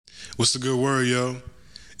What's the good word, yo?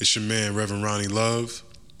 It's your man, Reverend Ronnie Love,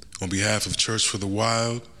 on behalf of Church for the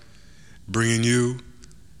Wild, bringing you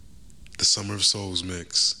the Summer of Souls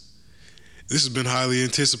mix. This has been highly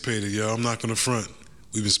anticipated, yo. I'm not gonna front.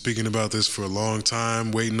 We've been speaking about this for a long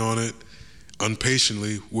time, waiting on it,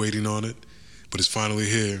 impatiently waiting on it, but it's finally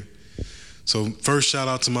here. So first, shout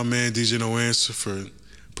out to my man DJ No Answer for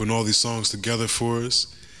putting all these songs together for us.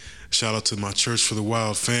 Shout out to my Church for the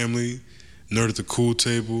Wild family, Nerd at the Cool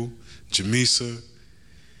Table, Jamisa,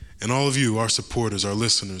 and all of you, our supporters, our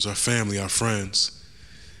listeners, our family, our friends.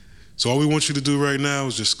 So all we want you to do right now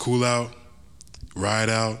is just cool out, ride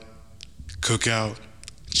out, cook out,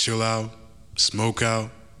 chill out, smoke out,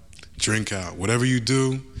 drink out. Whatever you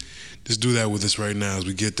do, just do that with us right now as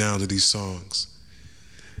we get down to these songs.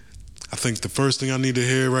 I think the first thing I need to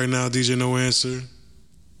hear right now, DJ No Answer,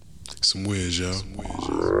 some Wiz, yo.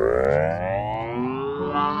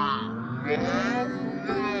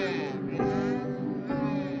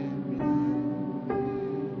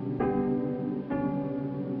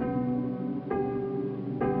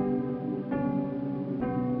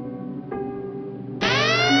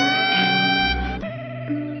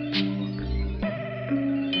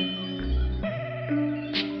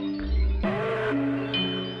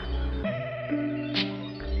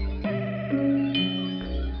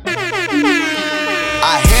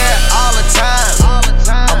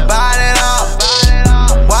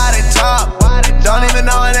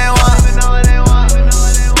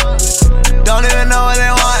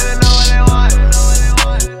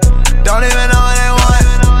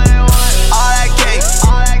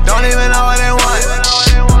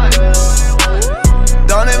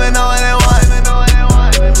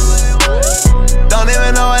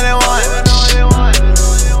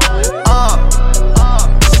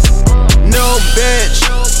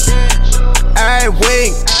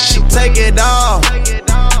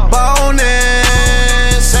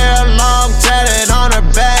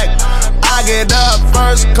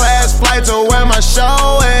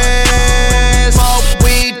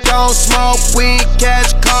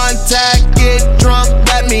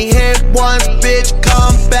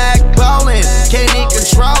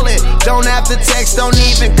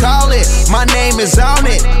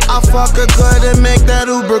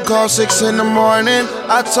 Call 6 in the morning.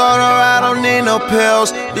 I told her I don't need no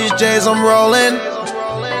pills. These J's I'm rolling.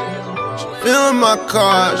 She feeling my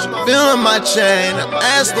car, she feeling my chain. Her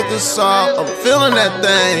ass looking soft, I'm feeling that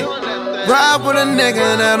thing. Ride with a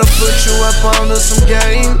nigga that'll put you up onto some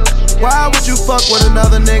game. Why would you fuck with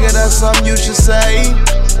another nigga? That's something you should say.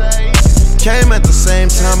 Came at the same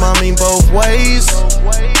time, I mean both ways.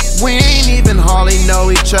 We ain't even hardly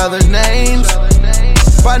know each other's names.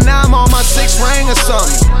 By now I'm on my 6th ring or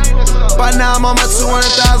something. By now I'm on my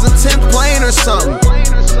 200,000 10th plane or something.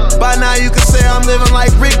 By now you can say I'm living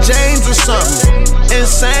like Rick James or something.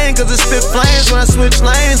 Insane cause it spit flames when I switch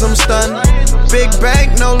lanes, I'm stunned. Big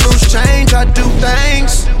bank, no loose change, I do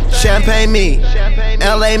things. Champagne me,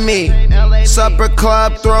 LA me, supper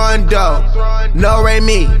club throwing dough. No Ray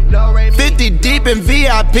me, 50 deep in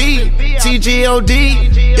VIP,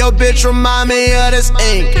 TGOD. Yo bitch remind me of this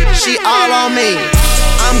ink, she all on me.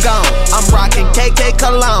 I'm gone, I'm rocking KK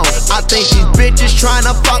Cologne. I think these bitches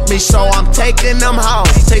tryna fuck me, so I'm taking them home.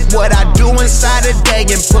 Take what I do inside a day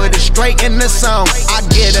and put it straight in the song. I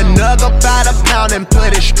get a nug about a pound and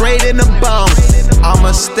put it straight in the bone.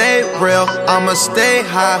 I'ma stay real, I'ma stay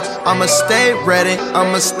high, I'ma stay ready,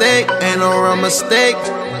 I'ma stay, ain't no real mistake.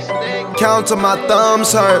 Count till my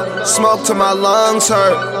thumbs hurt, smoke till my lungs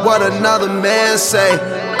hurt. What another man say,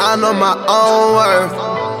 I know my own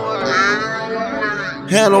worth.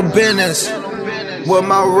 Handle business with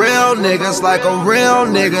my real niggas like a real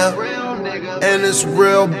nigga. And it's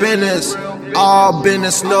real business, all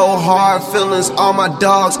business, no hard feelings. All my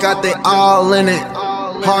dogs got they all in it.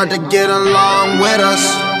 Hard to get along with us.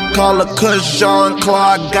 Call a Kush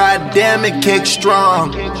Jean-Claude, goddamn it, kick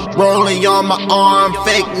strong. Rolling on my arm,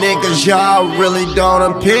 fake niggas, y'all really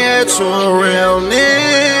don't appear to a real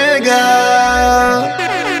nigga.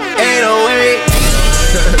 808.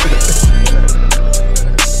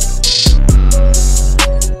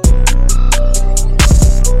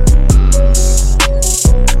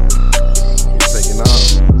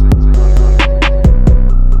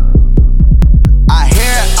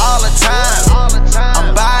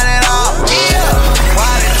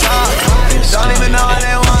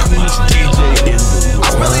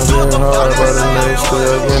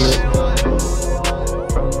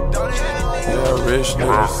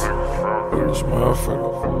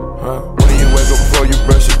 When you wake up before you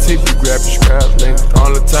brush your teeth, you grab your scrap, nigga.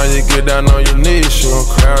 All the time you get down on your knees, you gon'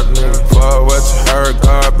 crowd, nigga. For what you heard,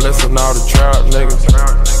 God blessing all the trout,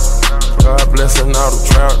 niggas.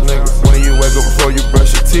 trout, nigga. When you wake up before you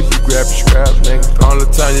brush your teeth, you grab your scrap, nigga. Only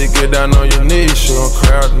time you get down on your knees, you a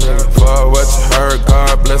crowd, nigga. For what you heard,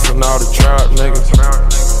 God blessing all the trout, niggas.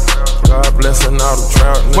 God blessing all the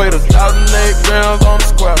trout, niggas. Weighed 1,008 grams on the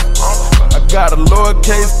squat. I got a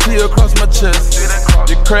lowercase T across my chest.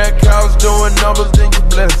 Your crack house doing numbers, then you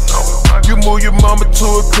bless. You move your mama to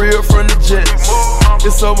a crib from the jets.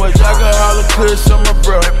 It's so much alcohol and kush on my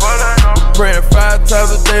bro. We're praying 5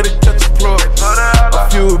 times a day to catch a plug. A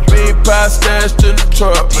few bean pie stashed in the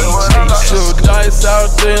truck. Shoot dice out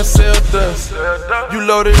there and sell dust. You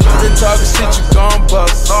loaded up, they talking shit, you gon'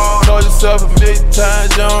 bust. Told yourself 1,000,000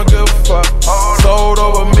 times, you don't give a fuck. Sold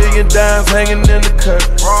over 1,000,000 dimes hanging in the cut.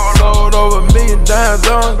 Sold over 1,000,000 dimes,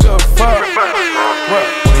 don't give a fuck. What?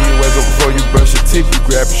 When you wake up before you brush your teeth, you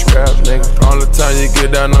grab your scrap, nigga. Only time you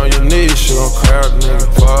get down on your knees, you a crowd, nigga.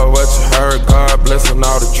 For what you heard, God blessing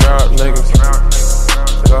all the trout, niggas.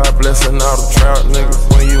 God blessing all the trout, niggas.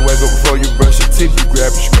 When you wake up before you brush your teeth, you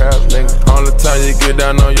grab your scrap, nigga. Only time you get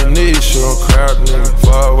down on your knees, you a crowd, nigga.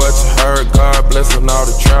 For what you heard, God blessing all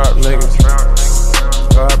the trout, niggas.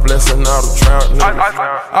 God blessing all the trout,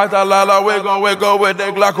 niggas. I thought Lala, we gon' wake up with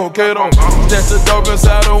that Glockocato. That's the dope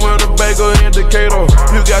inside the window, bagel indicator.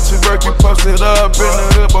 You got your work, you posted up in the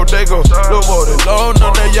hood bodega. Look more than low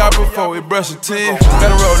on that yacht before we brush your teeth.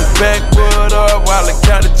 Gotta roll this backwood up while it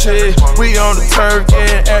count the cheese. We on the turf,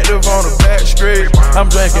 getting active on the back street.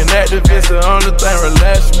 I'm drinking active, it's the only thing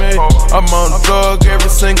relax me. I'm on the drug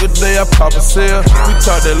every single day, I pop a seal. We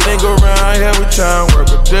talk that lingo around here, we try and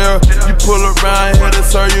work a deal. You pull around here,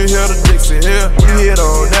 that's how you hear the Dixie here. We hit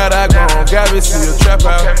on that, I gon' got me, see a trap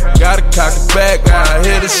out. Gotta cock it back, gotta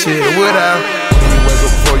hit the shit without. When you wake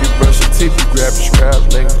up before you brush your teeth, you grab your scrap,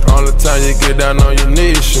 nigga. Only time you get down on your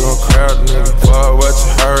knees, you a crowd, nigga. For what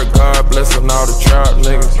you heard, God blessing all the trout,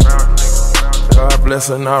 niggas. God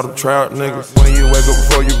blessing all the trout, niggas. When you wake up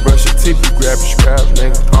before you brush your teeth, you grab your scrap,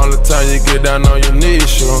 nigga. Only time you get down on your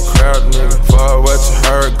knees, you a crowd, nigga. For what you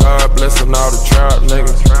heard, God blessing all the trout,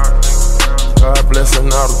 niggas. God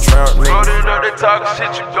blessing all the trout, niggas. Loaded up, they talking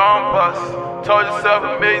shit, you gon' bust. Told yourself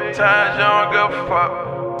 1,000,000 times, you don't give a fuck.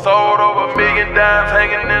 Sold over 1,000,000 dimes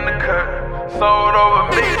hanging in the cut. Sold over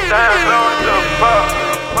 1,000,000 dimes, you don't give a fuck.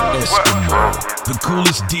 Eskimo, the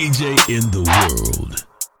coolest DJ in the world.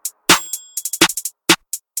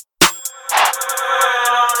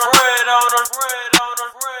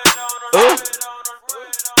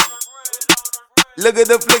 Look at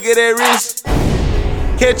the flick of that wrist.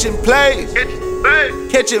 Catching plays.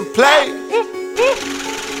 Catching play.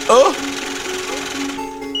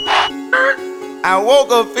 I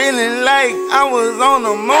woke up feeling like I was on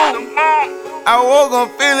the moon. I woke up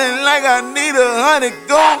feeling like I need 100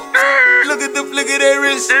 goons. Look at the flick of that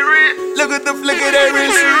wrist. Look at the flick of that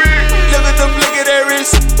wrist. Look at the flick of that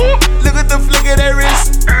wrist. Look at the flick of that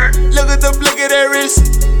wrist. Look at the flick of that wrist.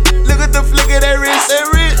 Look at the flick of that wrist.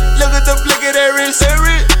 Look at the flick of that wrist.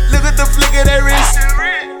 Look at the flick of that wrist.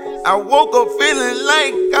 I woke up feeling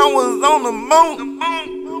like I was on the moon.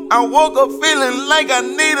 I woke up feeling like I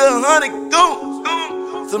need 100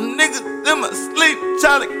 goons. Some niggas in my sleep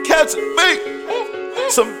tryna catch a beat.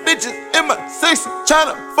 Some bitches in my section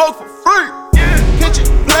tryna fuck for free. Catching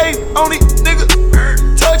plays on these niggas.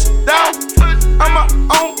 Touchdown. I'm my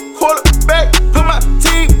own quarterback. Put my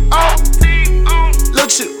team on.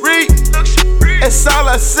 Luxury. That's all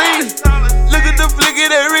I see. Look at the flick of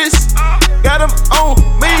that wrist. Got them on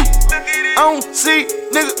me. On C,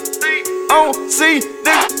 nigga. On C,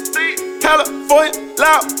 nigga. California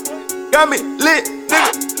loud. Got me lit,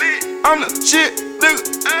 nigga. I'm the shit, nigga.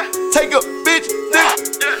 Take a bitch, nigga.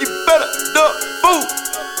 You better duck food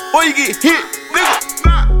or you get hit,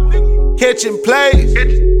 nigga. Catching plays.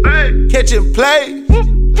 Catching plays.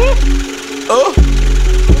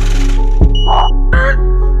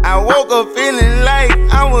 I woke up feeling like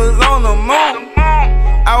I was on the moon.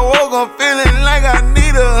 I woke up feeling like I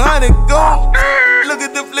need 100 goons. Look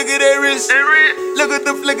at the flick of that wrist. Look at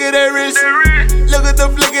the flick of that wrist. Look at the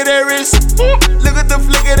flick of that wrist. Look at the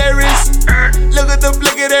flick of that wrist. Look at the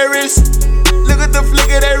flick of that wrist. Look at the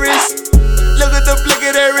flick of that wrist. Look at the flick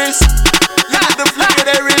of that wrist. Look at the flick of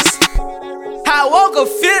that wrist. I woke up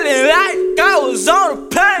feeling like I was on a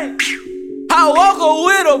plane. I woke up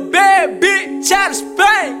with a bad bitch out of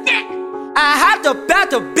Spain. I hopped up out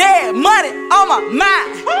the bed, money on my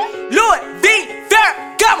mind. Louis V.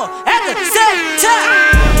 Ferragamo at the same time.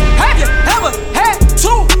 Have you ever had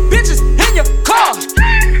 2 bitches in your car?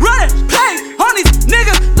 Running plays on these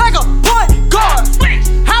niggas like a point guard.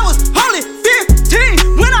 I was only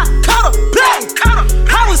 15 when I caught a play.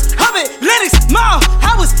 I was up at Lennox Mall,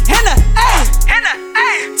 I was in the A.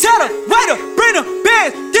 Tell the waiter, bring the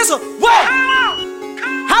bands this away.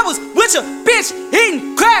 bitch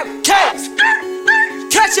eating crab cakes.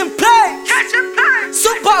 Catch and play.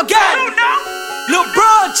 Super game.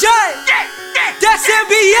 LeBron James. That's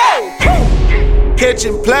NBA. Catch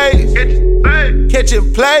and play. Catch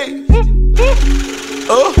and play.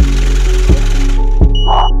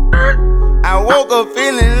 I woke up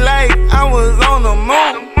feeling like I was on the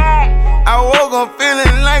moon. I woke up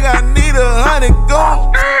feeling like I need 100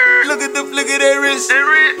 goons. Look at the flick of that wrist.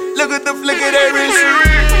 Look at the flick of that wrist.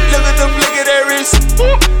 Look at the flick of that wrist.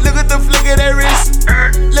 Look at the flick of that wrist.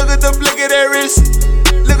 Look at the flick of that wrist.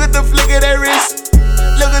 Look at the flick of that wrist.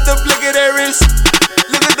 Look at the flick of that wrist.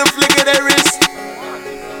 Look at the flick of that wrist.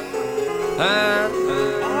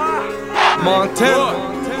 Montana,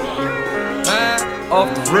 off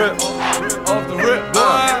the rip,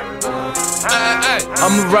 boy.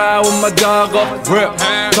 I'ma ride with my dog off the rip.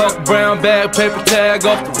 Talk brown bag, paper tag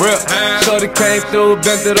off the rip. Shorty came through,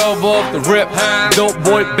 bent it over off the rip. Dope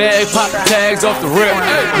boy bag, pop the tags off the rip.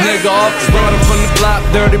 Nigga off the run from the block,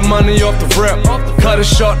 dirty money off the rip. Cut a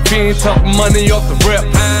short fiend, talk money off the rip.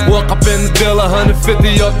 Walk up in the bill, 150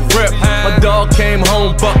 off the rip. My dog came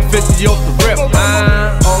home, $150 off the rip.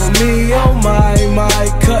 Oh me, oh my,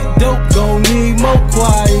 cut dope, gon' need more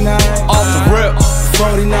quinine. Off the rip,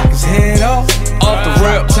 40 knock his head off. Off the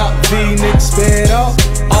rip, Top V niggas sped off.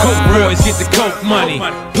 Coke boys get the coke money,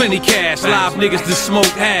 plenty cash, live niggas to smoke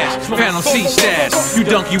hash, Phantom C stash, you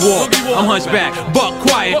donkey walk, I'm hunchback, buck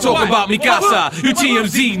quiet, talk about me casa, you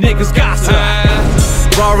TMZ niggas gossip.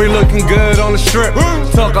 Rory looking good on the strip.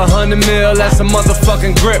 Talk 100 mil, that's a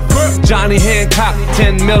motherfucking grip. Johnny Hancock,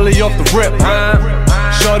 10 milli off the rip.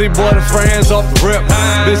 Shorty bought her friends off the rip.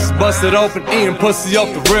 Bitches busted open, eating pussy off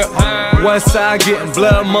the rip. West side getting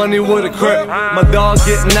blood money with a crip. My dog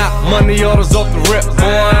getting out, money orders off the rip,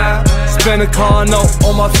 boy. Spin a car note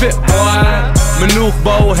on my fit, boy. Manoof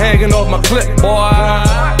bow hanging off my clip, boy.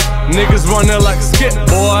 Niggas running like a skip,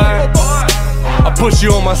 boy. I push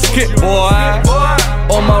you on my skip, boy.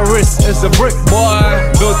 On my wrist is a brick,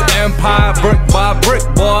 boy. Built the empire brick by brick,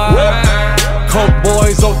 boy. Coke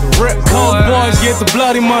boys off the rip, Coke boys get the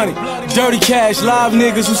bloody money. Dirty cash, live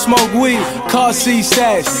niggas who smoke weed. Car seat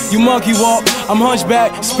stash, you monkey walk. I'm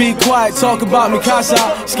hunchback, speak quiet, talk about me casa.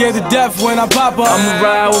 Scared to death when I pop up. I'ma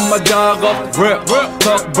ride with my dog off the rip.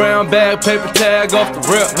 Talk brown bag, paper tag off the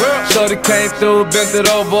rip. Shorty came through, bent it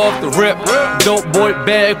over off the rip. Dope boy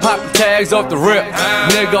bag, pop the tags off the rip.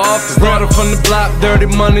 Nigga off the rip, from the block, dirty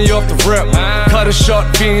money off the rip. Cut a short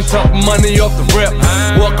fiend, talk money off the rip.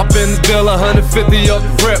 Walk up in the bill, 150 off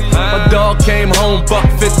the rip. My dog came home,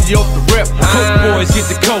 $150 off the rip. Coke boys get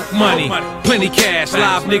the coke money, plenty cash,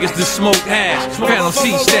 live niggas to smoke hash, Phantom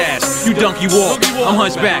C stash, you donkey walk, I'm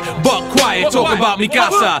hunchback, buck quiet, talk about me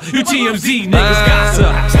casa, you TMZ niggas gossip.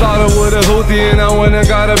 Started with a hoodie and I went and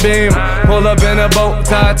got a beam. Pull up in a boat,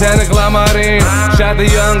 Titanic La Marine. Shot the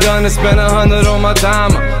young gun and spent 100 on my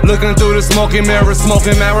time. Looking through the smoky mirror,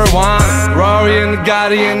 smoking marijuana. Rory and the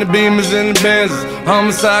Gotti and the Beamers and the Benzes.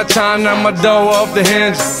 Homicide time, now my dough off the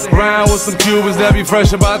hinges. Round with some Cubans that be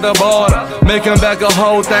fresh about the border. Making back a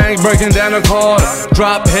whole thing, breaking down a quarter.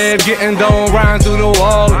 Drop head, getting done, riding through the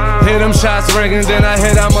wall. Hit them shots ringing, then I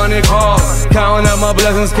hit that money call. Counting up my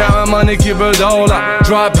blessings, counting money, keep a dollar.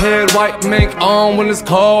 Drop head, white mink on when it's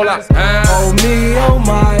cold. Oh me, oh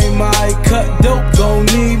my, cut dope, gon'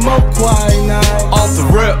 need more quinine. Off the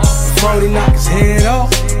rip, 40 knock his head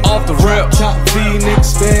off. off the rip, Top V niggas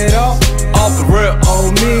sped off. Off the rip,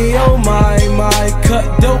 Oh me, oh my, cut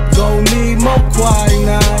dope, gon' need more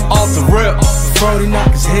quinine. Off the rip, 40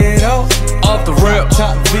 knock his head off. Off the rip,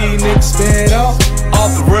 Top V niggas sped off.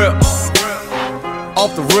 Off the rip,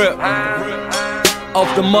 off the rip,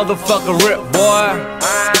 off the motherfucker rip, boy.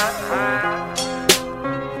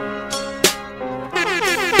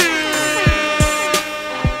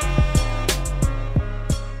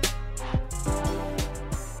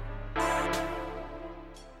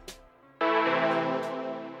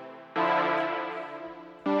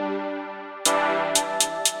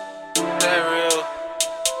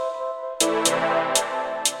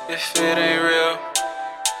 If it ain't real,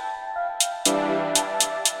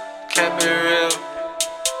 kept it real.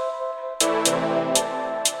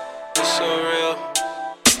 It's so real.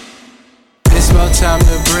 It's about time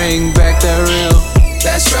to bring back that real.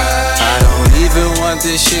 That's right. I don't even want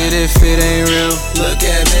this shit if it ain't real. Look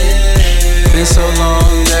at me. Been so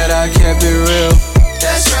long that I kept it real.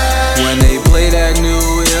 That's right. When they play that new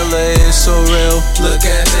LA, it's so real. Look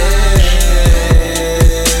at me.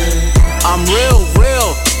 I'm real,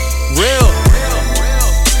 real. Real,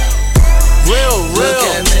 real, real,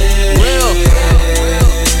 real.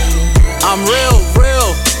 I'm real,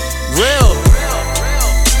 real, real,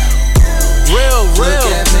 real, real,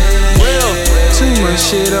 real.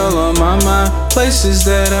 shit all on my mind. Places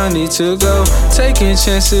that I need to go. Taking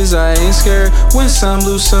chances, I ain't scared. Win some,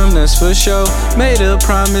 lose some, that's for sure. Made a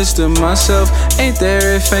promise to myself. Ain't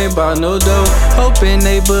there if ain't about no dough. Hoping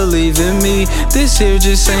they believe in me. This here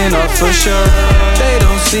just ain't off for sure. They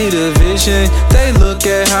don't see the vision. They look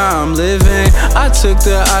at how I'm living. I took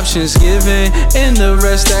the options given and the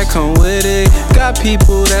rest that come with it. Got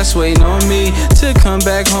people that's waiting on me to come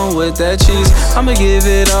back home with that cheese. I'ma give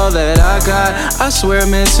it all that I got. I swear,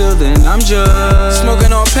 man, till then I'm just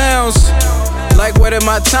smoking on pounds. Like, where did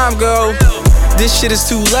my time go? This shit is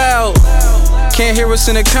too loud. Can't hear what's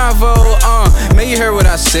in the convo. Man, you heard what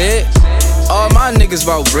I said. All my niggas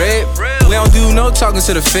bout bread. We don't do no talking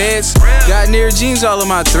to the feds. Got near jeans all of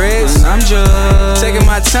my threads. And I'm just taking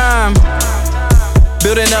my time,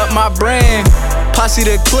 building up my brand. Posse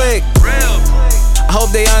to click. I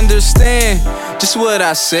hope they understand just what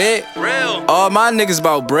I said. All my niggas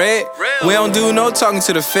bout bread. We don't do no talking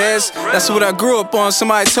to the feds. That's what I grew up on.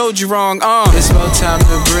 Somebody told you wrong. It's about time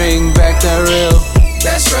to bring back that real.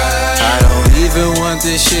 That's right. I don't even want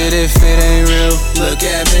this shit if it ain't real. Look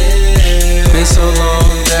at me. Been so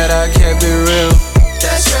long that I kept it real.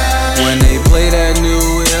 That's right. When they play that new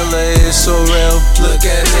LA, it's so real. Look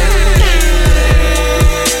at me.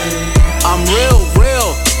 I'm real,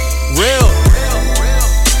 real, real.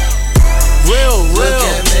 Real, real,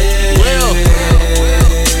 real.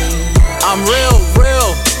 I'm real,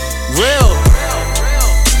 real, real.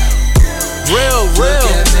 Real, real.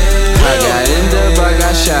 I got end up, I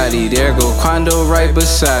got shotty. There go Quando right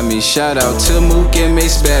beside me. Shout out to Mook and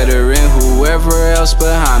Mace Better and whoever else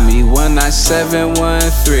behind me.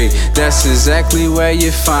 19713. That's exactly where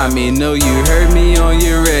you find me. Know you heard me on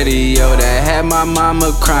your radio. That had my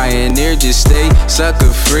mama crying. There just stay sucker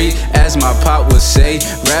free, as my pop would say.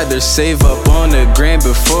 Rather save up on the grand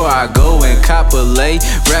before I go and cop a lay.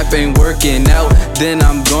 Rap ain't working out, then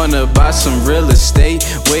I'm gonna buy some real estate.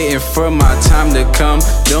 Waiting for my time to come.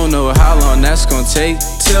 Don't know how long that's gonna take.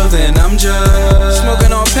 Till then I'm just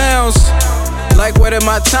smoking on pounds. Like, where did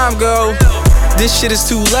my time go? This shit is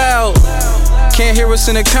too loud. Can't hear what's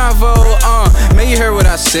in the convo. Man, you heard what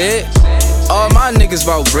I said. All my niggas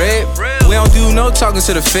bout bread. We don't do no talking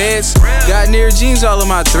to the feds. Got near jeans all of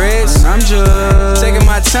my threads. And I'm just taking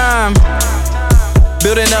my time,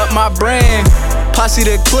 building up my brand. Posse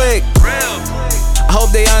to click. I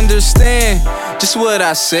hope they understand just what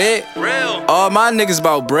I said. All my niggas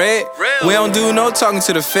bout bread. We don't do no talking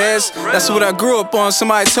to the feds. That's what I grew up on.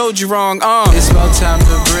 Somebody told you wrong. It's about time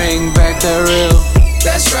to bring back that real.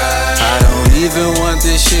 That's right. I don't even want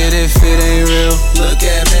this shit if it ain't real. Look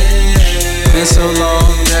at me. Been so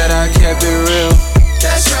long that I kept it real.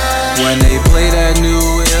 That's right. When they play that new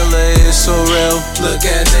LA, it's so real. Look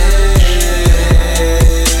at me.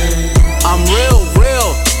 I'm real,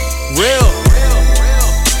 real, real.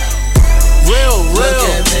 Real, real,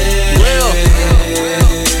 real.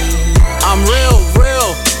 I'm real,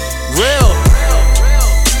 real, real.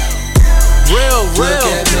 Real,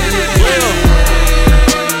 real, real.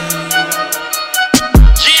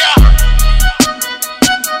 Yeah.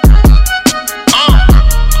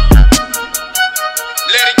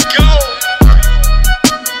 Let it go.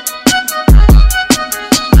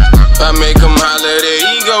 I make them holler, there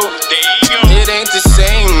you go. It ain't the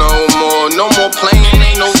same no more. No more playing,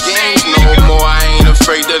 ain't no games no more. I ain't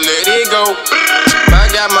afraid to let it go. I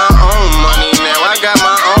got my own money now. I got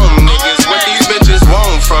my own niggas. What these bitches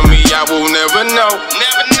want from me, I will never know.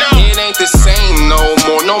 It ain't the same no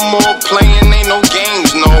more. No more playing, ain't no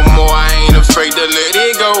games no more. I ain't afraid to let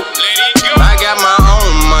it go. I got my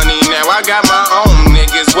own money now. I got my own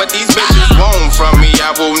niggas. What these bitches want from me,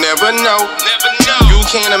 I will never know. You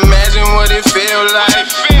can't imagine what it feel like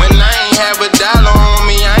when I ain't have a dollar on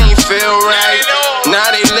me. I ain't feel right.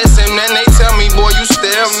 Now they listen and they tell me, boy, you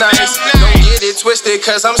still nice. Don't get it twisted,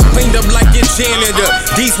 cause I'm cleaned up like your janitor.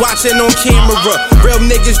 D's watching on camera. Real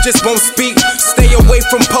niggas just won't speak. Stay away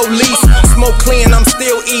from police. Smoke clean, I'm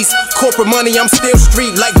still east. Corporate money, I'm still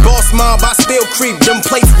street. Like boss mob, I still creep. Them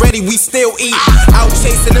plates ready, we still eat. Out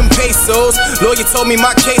chasing them pesos. Lawyer told me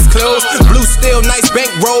my case closed. Blue steel, nice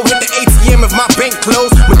bankroll. Hit the ATM if my bank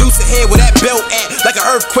closed. Medusa head where that belt at. Like an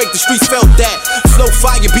earthquake, the streets felt that. Slow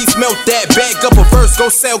fire beats melt that. Bag up a verse, go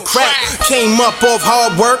sell crack. Came up off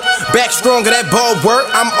hard work. Back stronger, that ball work.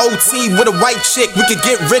 I'm OT with a white chick. We could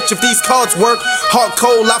get rich if these cards work. Heart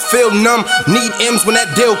cold, I feel numb. Need M's when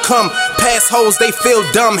that deal come. Pass hoes, they feel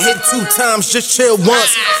dumb. Hit 2 times, just chill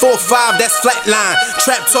once. 4-5, that's flatline.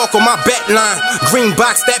 Trap talk on my back line. Green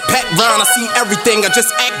box, that pack round. I see everything, I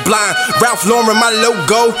just act blind. Ralph Lauren, my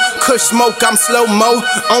logo. Kush smoke, I'm slow-mo.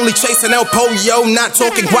 Only chasing El Pollo. Not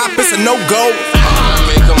talking guap, it's a no-go. I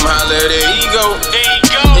make them holler, there you go.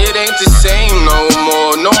 It ain't the same no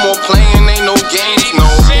more. No more playing, ain't no games no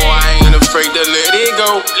more. I ain't afraid to let it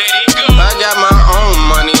go. I got my own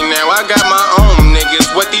money now, I got my own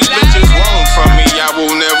niggas. What these bitches want from me, I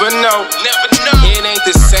will never know. It ain't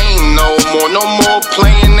the same no more. No more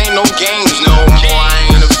playing, ain't no games no more. I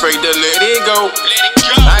ain't afraid to let it go.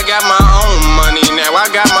 I got my own money now, I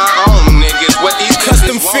got my own niggas. What these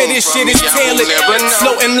custom fitted shit is tailored,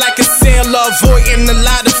 floating like a sailor, avoiding a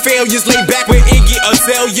lot of failures. Lay back with Iggy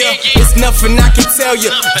Azalea. It's nothing I can tell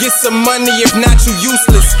you. Get some money, if not you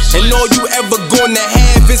useless. And all you ever gonna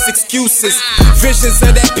have is excuses. Visions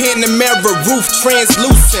of that Panamera roof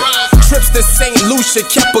translucent. Trips to St. Lucia,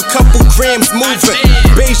 kept a couple grams moving.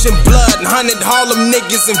 Bayesian blood, 100 Harlem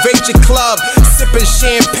niggas invade your club. Sipping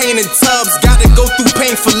champagne in tubs, gotta go through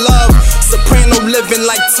pain for love. Soprano living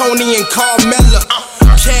like Tony and Carmella.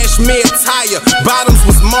 Cashmere tire, bottoms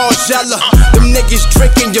was Margiela. Them niggas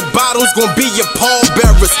drinking your bottles gon' be your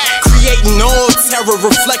pallbearers. Creating all terror,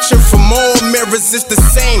 reflection from all mirrors. It's the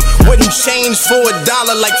same, wouldn't change for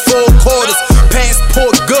 $1 like 4 quarters.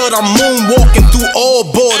 Passport good, I'm moonwalking through all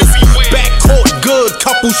borders. Backcourt good,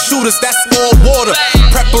 couple shooters, that's all water.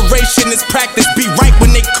 Preparation is practice, be right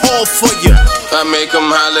when they call for you. I make them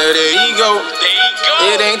holler, there you go.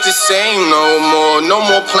 It ain't the same no more. No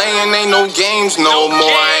more playing, ain't no games no more.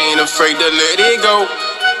 I ain't afraid to let it go.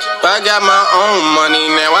 I got my own money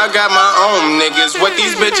now, I got my own niggas. What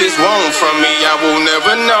these bitches want from me, I will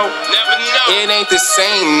never know. It ain't the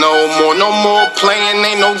same no more. No more playing,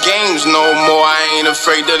 ain't no games no more. I ain't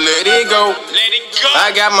afraid to let it go.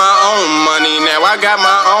 I got my own money now, I got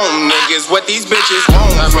my own niggas. What these bitches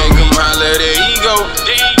want, I make them holler, there you go.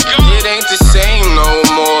 It ain't the same no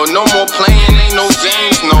more. No more playing, ain't no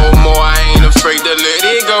games no more. I ain't afraid to let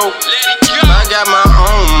it go. I got my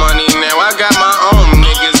own money now, I got my own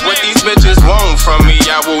niggas. What these bitches want from me,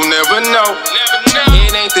 I will never know.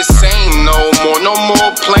 It ain't the same no more. No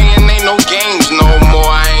more playing, ain't no games no more.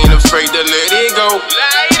 I ain't afraid to let it go.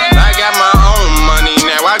 I got my own money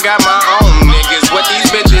now, I got my own niggas. What these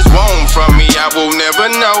bitches want from me, I will never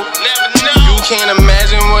know. You can't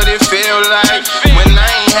imagine what it feel like when I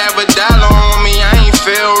ain't have $1 on me, I ain't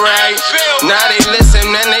feel right. Now they listen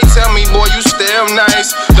and they tell me, boy, you still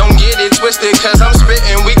nice. Don't get it twisted, cause I'm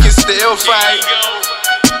spitting, we can still fight.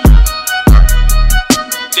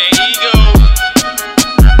 There you go.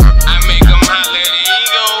 I make them holler, there you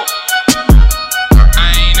go. I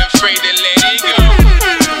ain't afraid to let it go.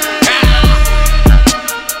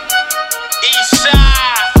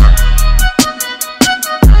 Eastside,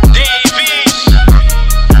 Davies,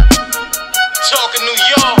 talking New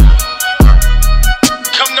York.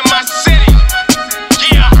 Come to my city,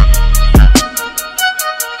 yeah.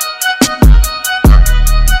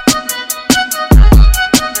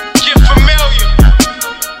 Get familiar.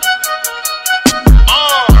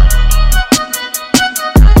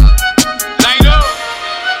 Light up.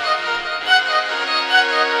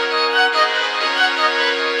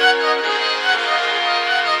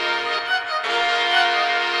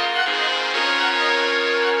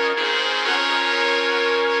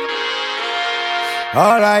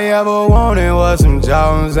 All I ever wanted was some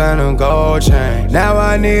Jones and a gold chain. Now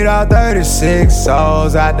I need all 36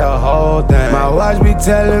 souls out the whole thing. My watch be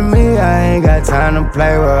telling me I ain't got time to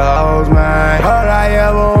play with hoes, man. All I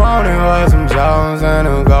ever wanted was some Jones and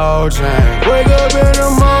a gold chain. Wake up in the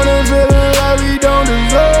morning feeling like we don't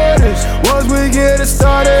deserve this. Once we get it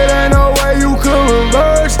started, ain't no way you can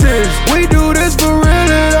reverse this. We do this for real,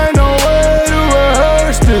 it ain't no way to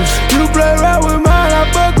rehearse this. You play right with mine, I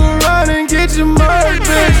fuck around and get your merch,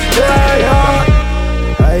 bitch. Yeah,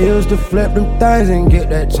 yeah. I used to flip them things and get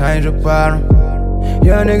that change about 'em.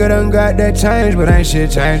 Young nigga done got that change, but ain't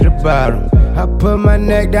shit changed about 'em. I put my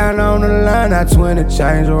neck down on the line, I 20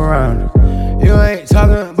 chains around it. You ain't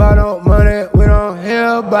talking about no money, we don't hear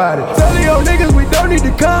about it. Tell your niggas we don't need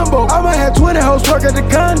the combo. I might have 20 hoes work at the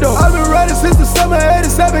condo. I've been riding since the summer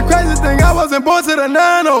 '87. Crazy thing, I wasn't born to the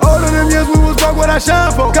 9-0. All of them years we was broke what I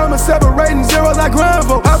shine for. Coming separating zeros I grind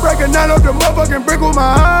for. I break a 9 off the motherfucking brick with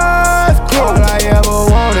my eyes closed. All I ever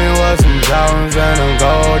wanted was some Jones and a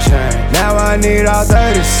gold chain. Now I need all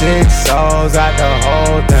 36 souls out the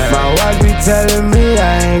whole thing. My watch be telling me I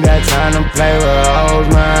ain't got time to play with hoes,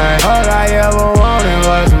 man. All I ever wanted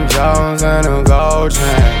was some Jones and a gold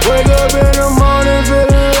chain. Wake up in the morning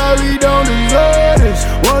feeling like we don't deserve this.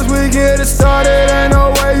 Once we get it started, ain't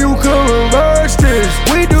no way you can reverse this.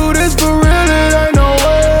 We do this for real, it ain't no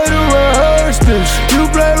way to rehearse this. You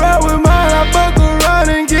play right with mine, I fuck around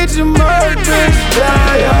and get your merch, bitch.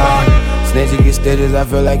 Yeah, yeah. Snitches get stitches, I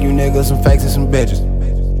feel like you niggas some fakes and some bitches.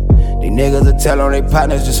 These These niggas will tell on their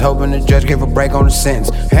partners, just hoping the judge give a break on the sentence.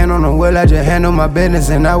 Hand on the wheel, I just handle my business.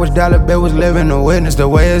 And I wish Dollar Bill was living to witness the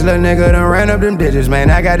way his little nigga done ran up them digits. Man,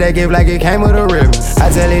 I got that gift like it came with a ribbon. I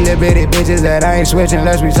tell these little bitty bitches that I ain't switching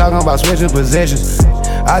unless we talking about switching positions.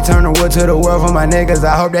 I turn the wood to the world for my niggas,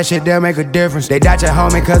 I hope that shit there make a difference. They doubt your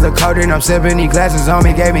homie cause of codeine, I'm sipping these glasses on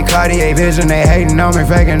me, gave me Cartier vision. They hating on me,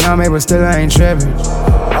 faking on me, but still I ain't tripping.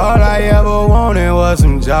 All I ever wanted was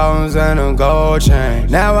some Jones and a gold chain.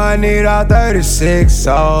 Now I need all 36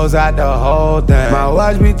 souls out the whole thing. My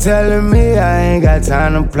watch be telling me I ain't got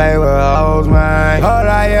time to play with hoes, man. All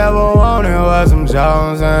I ever wanted was some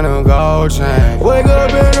Jones and a gold chain. Wake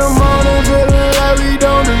up in the morning feeling like we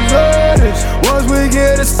don't deserve this. Once we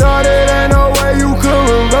get it started, ain't no way you could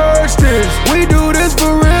reverse this. We do this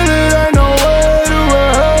for real, it ain't no way to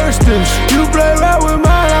rehearse this. You play right with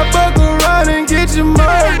mine, I fuck around and get your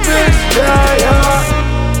murk, bitch. Yeah,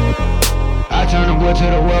 yeah. I turn the wood to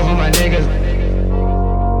the world for my niggas.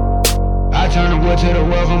 I turn the wood to the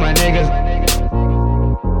world for my niggas.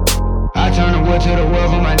 I turn the wood to the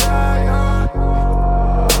world for my niggas.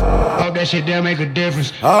 Hope that shit there make a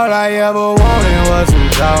difference. All I ever wanted was some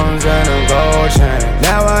Jones and a gold chain.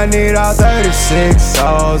 Now I need all 36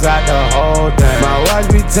 souls out the whole thing. My watch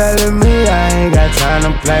be telling me I ain't got time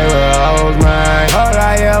to play with hoes, man. All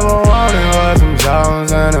I ever wanted was some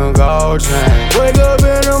Jones and a gold chain. Wake up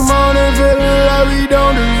in the morning feeling like we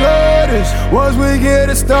don't deserve this. Once we get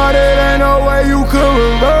it started, ain't no way you could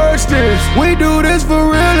reverse this. We do this for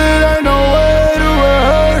real, it ain't no way to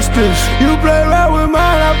rehearse this. You play right with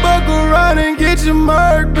mine, I fuck around and get your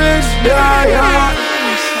murk, bitch. Yeah, yeah.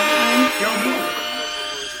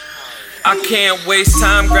 I can't waste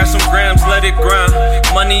time, grab some grams, let it grind.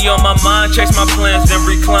 Money on my mind, chase my plans, then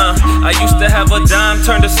recline. I used to have a dime,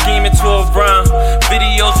 turned a scheme into a rhyme.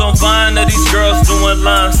 Videos on Vine of these girls doing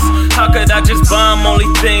lines. How could I just bomb? Only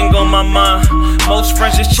thing on my mind. Most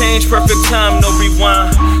friends just change, perfect time, no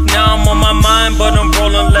rewind. Now I'm on my mind, but I'm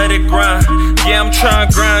rolling, let it grind. Yeah, I'm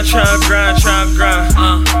trying grind.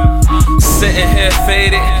 Sitting here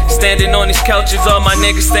faded, standing on these couches, all my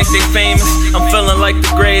niggas think they famous. I'm feeling like the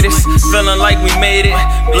greatest, feeling like we made it.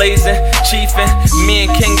 Blazing, chiefin', me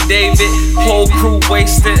and King David, whole crew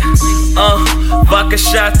wasted. Vodka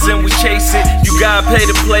shots and we chase it. You gotta pay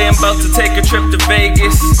to play, I'm about to take a trip to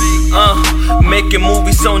Vegas. Making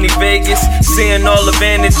movies, Sony Vegas. Seeing all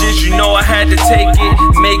advantages, you know I had to take it.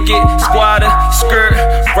 Make it, squatter, skirt,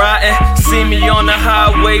 riding. See me on the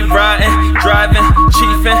highway, riding, driving,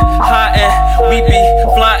 chiefin', hottin'. We be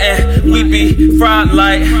flying, we be fried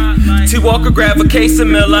like T-Walker grab a case of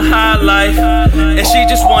Miller High Life. And she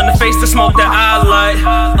just wanna face the smoke that I like.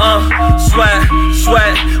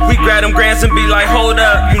 Sweat, we grab them grams and be like, hold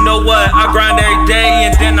up, you know what? I grind every day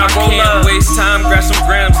and then I roll up. Can't waste time, grab some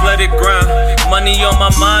grams, let it grind. Money on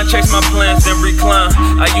my mind, chase my plans, then recline.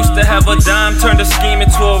 I used to have a dime, turned a scheme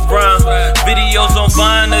into a rhyme. Videos on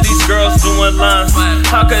Vine of these girls doing lines.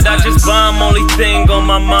 How could I just bomb? Only thing on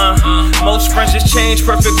my mind. Most friends just change,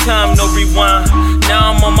 perfect time, no rewind.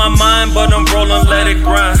 Now I'm on my mind, but I'm rolling, let it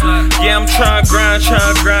grind. Yeah, I'm trying grind.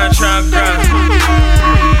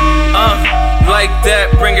 Like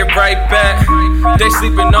that, bring it right back. They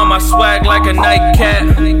sleeping on my swag like a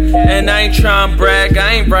nightcap. And I ain't trying brag,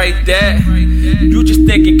 I ain't right that. You just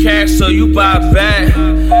thinking cash, so you buy back.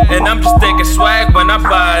 And I'm just thinking swag when I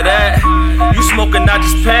buy that. You smoking, I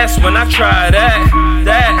just pass when I try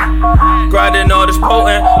that. Grinding all this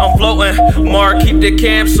potent, I'm floating. Mark, keep the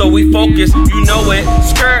cam so we focus, you know it.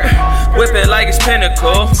 Skirt, whip it like it's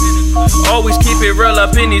Pinnacle. Always keep it real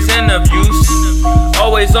up in these interviews.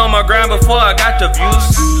 Always on my grind before I got the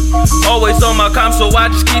views. Always on my comp, so I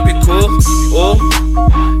just keep it cool.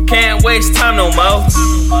 Ooh, can't waste time no more.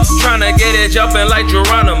 Tryna get it jumping like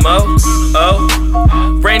Geronimo.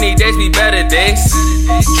 Oh, rainy days be better days.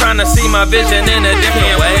 Tryna see my vision in a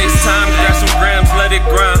different way. Time, grab some grams, let it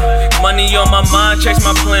grind. Money on my mind, chase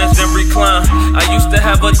my plans, then recline. I used to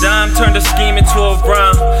have a dime, turned a scheme into a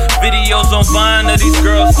rhyme. Videos on Vine of these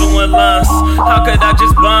girls doing lines. How could I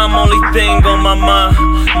just bomb? Only thing on my mind.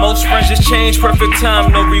 Most friends just change, perfect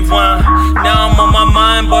time, no rewind. Now I'm on my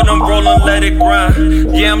mind, but I'm rolling, let it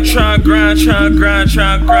grind. Yeah, I'm trying grind.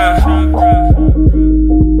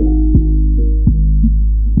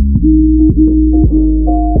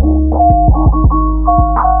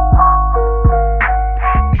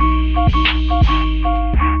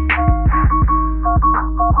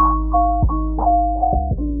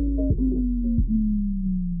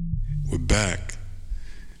 We're back.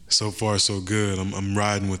 So far, so good. I'm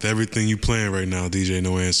riding with everything you playing right now, DJ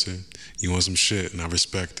No Answer. You want some shit, and I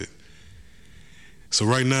respect it. So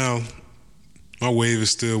right now, my wave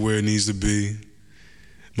is still where it needs to be.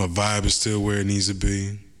 My vibe is still where it needs to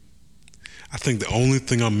be. I think the only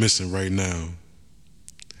thing I'm missing right now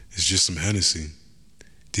is just some Hennessy.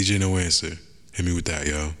 DJ No Answer. Hit me with that,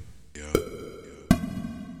 yo.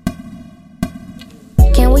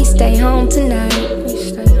 Can we stay home tonight?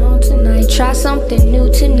 Try something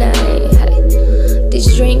new tonight.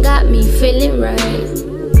 This drink got me feeling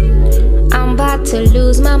right. I'm about to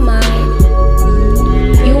lose my mind.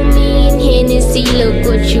 You, me, and Hennessy, look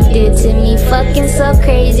what you did to me. Fucking so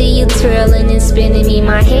crazy, you twirling and spinning me.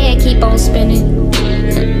 My head keep on spinning.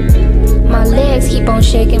 My legs keep on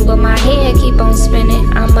shaking, but my head keep on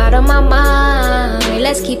spinning. I'm out of my mind.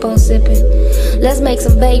 Let's keep on sipping. Let's make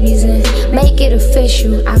some babies and make it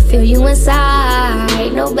official. I feel you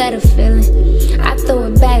inside, no better feeling. I throw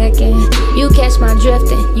it back again. You catch my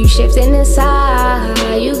drifting, you shifting inside.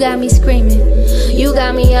 You got me screaming, you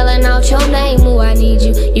got me yelling out your name. Ooh, I need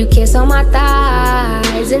you. You kiss on my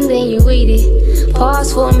thighs and then you eat it.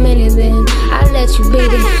 Pause for a minute, then I let you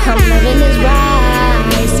beat it. I'm loving this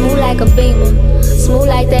ride, smooth like a beamer, smooth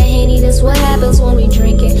like that Henny. That's what happens when we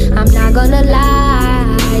drink it. I'm not gonna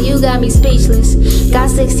lie, you got me speechless. Got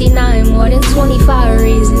 69, more than 25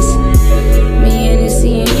 reasons. Me,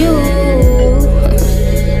 Hennessy, and you.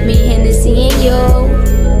 Me, Hennessy, and you.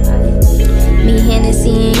 Me,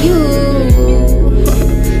 Hennessy, and you.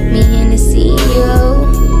 Me, Hennessy, and you.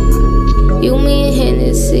 You, me, and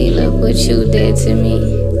Hennessy, look what you did to me.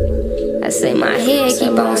 I say my head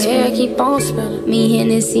keep on spinning. Me,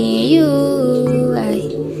 Hennessy, and you.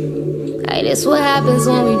 Ay, that's what happens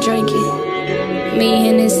when we drink it. Me,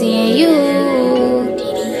 Hennessy, and you.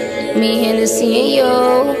 Me, Hennessy, and you.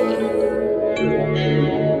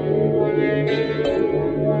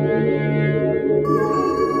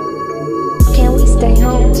 Can we stay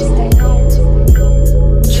home?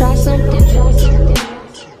 Try something.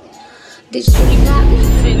 This shit got me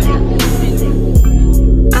feeling.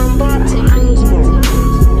 I'm about to lose more.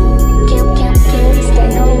 Can we stay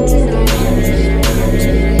home tonight?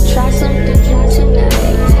 Try something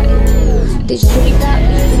tonight. This shit got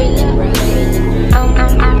me feeling right. I'm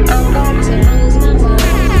about to lose my mind.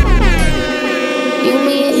 You,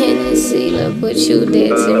 me, and Hennessy, look what you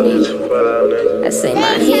did to me. I say my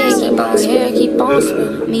hair keep on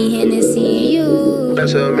spinning. Me, Hennessy, and you.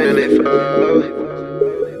 That's a minute for.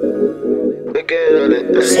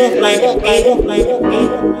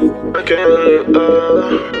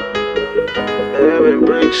 Every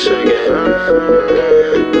break shaking.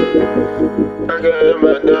 I got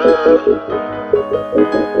my dog.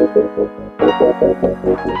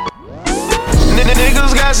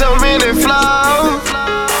 Niggas got so many flaws,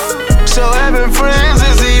 so having friends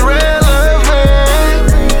is irrelevant.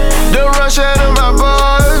 Don't rush out of my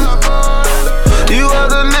boys. You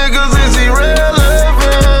other niggas is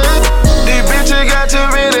irrelevant. These bitches got too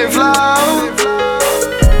many flaws.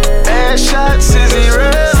 Ass shots is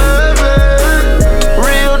irrelevant.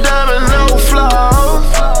 Real diamond, no flaws.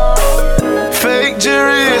 Fake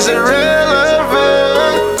jury is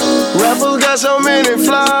irrelevant. Rappers got so many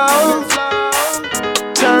flaws.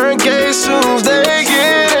 Turn gay soon as they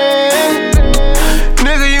get in.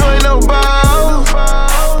 Nigga, you ain't no ball.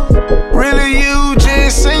 Really, you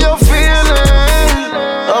just in your feelings.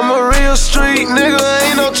 I'm a real street nigga,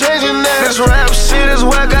 ain't no changing that. This rap shit is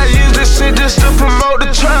whack, I use this shit just to promote the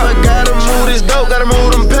trap. I gotta move this dope, gotta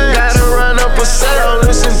move them pants. Gotta run up a set, don't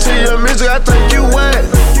listen to your music, I think you wet.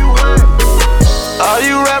 All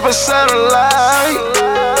you rappers satellite.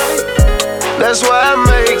 That's why I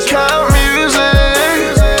make count music.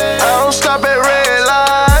 I don't stop at red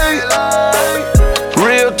light.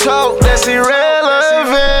 Real talk, that's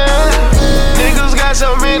irrelevant. Niggas got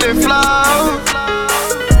so many flaws,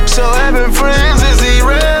 so having friends is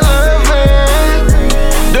irrelevant.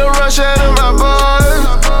 Don't rush out of my boys.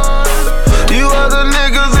 You other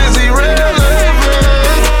niggas is irrelevant.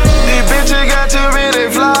 These bitches got too many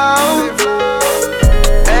flaws.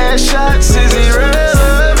 Ass shots is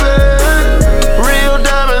irrelevant. Real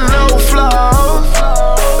diamond, no flaws.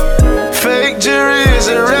 Fake jury is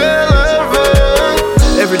irrelevant.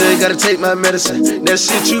 Every day gotta take my medicine. That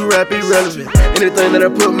shit you rap irrelevant. Anything that I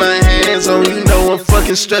put my hands on, you know I'm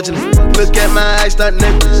fucking stretching it. Look at my ice, not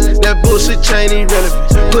necklace. That bullshit chain irrelevant.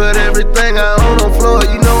 Put everything I own on floor,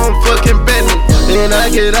 you know I'm fucking betting it. Then I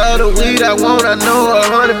get all the weed I want, I know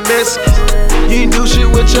 100 Mexicans. You ain't do shit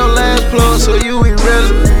with your last plug, so you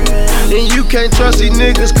irrelevant. And you can't trust these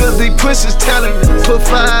niggas cause these pussies telling me. Put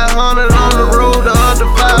 500 on the road, the other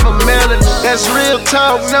 5 a melon. That's real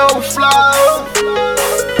talk, no flaw.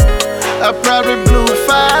 I probably blew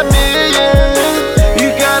 5 million. You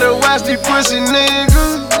gotta watch these pussy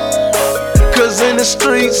niggas, cause in the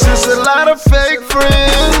streets it's a lot of fake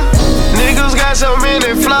friends. Niggas niggas got so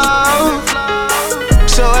many flaws.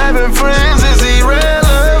 So having friends is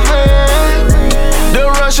irrelevant. The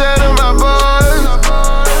rush out of my boys.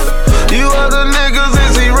 You other niggas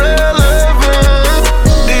is irrelevant.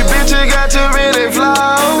 These bitches got too many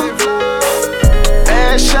flaws.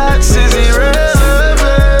 Ass shots is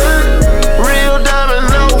irrelevant. Real diamond,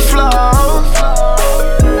 no flaws.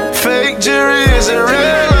 Fake jury is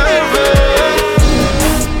irrelevant.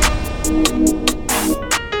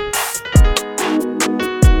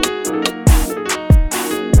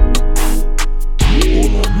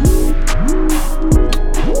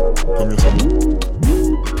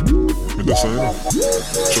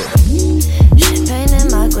 Champagne in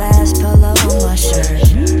my glass, polo on my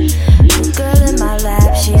shirt. New girl in my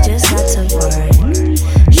lap, she just got to work.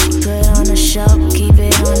 She put on a show, keep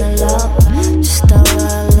it on the low. Just throw her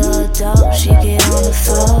a little dope, she get on the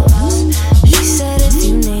floor. She said if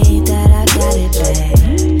you need that, I got it, babe.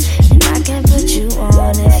 And I can put you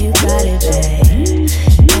on if you got it, babe.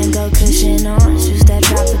 Mango cushion on, choose that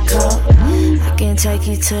tropical. I can take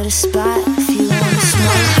you to the spot if you wanna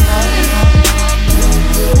smoke.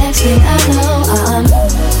 Next thing I know, I'm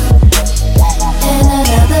in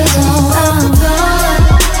another zone. I'm gone,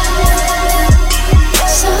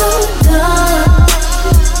 so gone.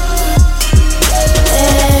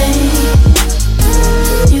 Hey,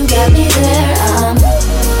 you got me there. I'm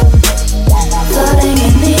floating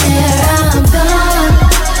in the air. I'm gone,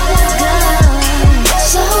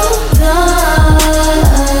 so gone.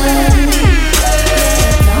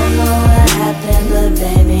 Don't know what happened, but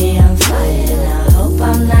baby, I'm flying.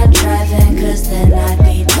 I'm not driving, cause then I'd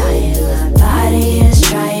be dying. My body is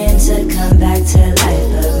trying to come back to life,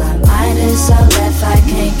 but my mind is so left, I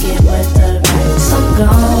can't get with the right. So I'm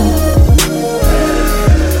gone,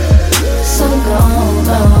 so I'm gone,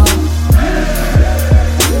 gone.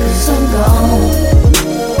 Cause I'm gone,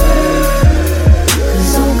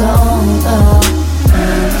 cause I'm gone, gone.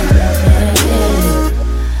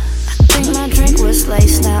 I think my drink was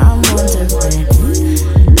laced, now I'm wondering.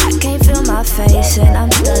 My face and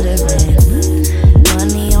I'm stuttering.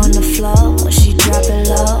 Money on the floor, she drop it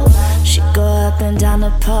low. She go up and down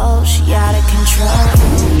the pole, she out of control.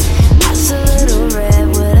 Eyes a little red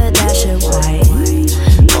with a dash of white.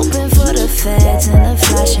 Hoping for the feds and the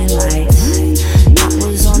flashing lights. I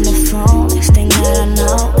was on the phone, next thing that I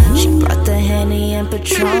know, she brought the Henny and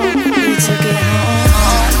Patron. We took it home.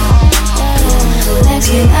 Next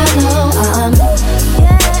thing I know, I'm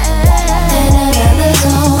in another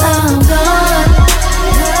zone. I'm gone,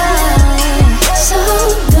 so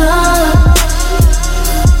gone.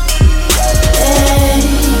 Hey,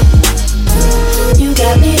 you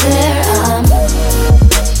got me there. I'm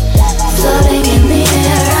floating in the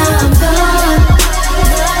air. I'm gone,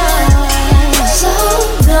 so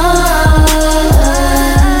gone.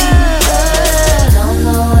 Don't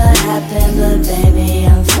know what happened, but baby,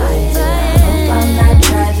 I'm flying. I hope I'm not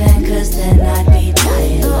driving, cause then I'd be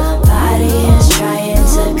dying. My body is trying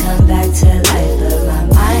to come back to life, but my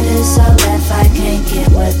mind is so left, I can't get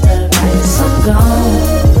with the right. So I'm gone,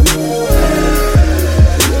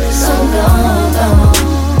 so I'm gone, gone.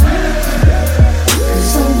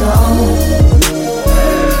 Cause I'm gone,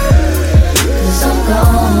 cause I'm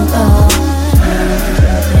gone, gone.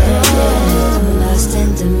 I'm lost in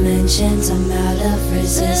dimensions, I'm out of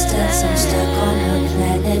resistance. I'm stuck on a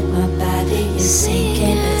planet, my body is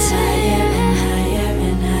sinking. It's higher and higher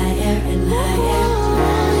and higher and higher.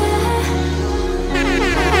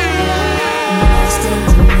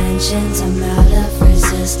 I'm out of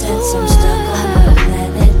resistance. I'm stuck on a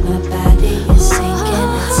planet. My body is sinking.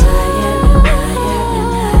 It's higher and higher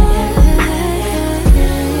and higher and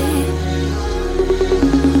higher.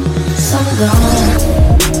 So I'm gone.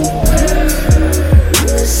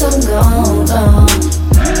 So I'm gone, gone.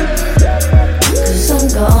 Cause I'm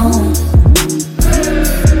gone.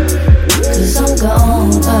 Cause I'm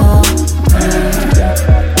gone, gone.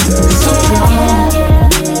 Cause I'm gone.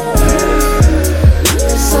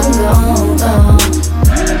 I'm gone, gone.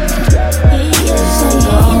 Cause I'm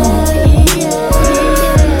gone.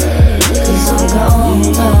 Cause I'm gone,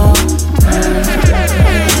 gone.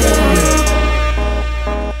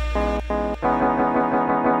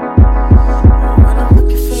 When I'm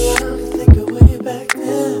looking for love, think of way back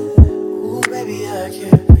then. Ooh, baby, I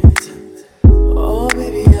can't pretend. Oh,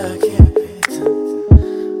 baby, I can't pretend.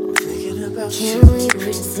 I'm thinking about you. Can we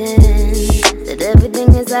pretend that everything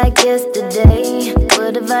is like yesterday?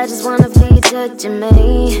 What if I just wanna be touching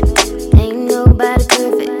me? Ain't nobody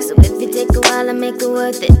perfect, so if you take a while and make it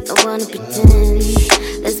worth it, I wanna pretend.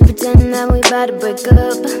 Let's pretend that we about to break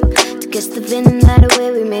up, to catch the feeling right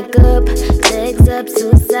away we make up. Legs up,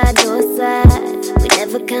 suicide, door side. We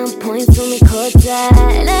never count points when we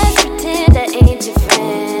courtside. Let's pretend I ain't your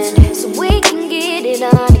friend, so we can get it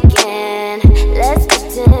on again. Let's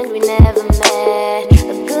pretend we never met,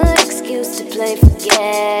 a good excuse to play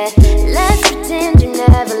forget. Let's pretend you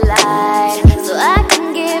never lied, so I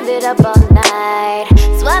can give it up all night.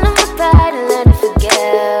 Swallow my pride and learn to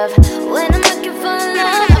forgive. When I'm looking for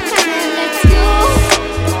love, I pretend it's you.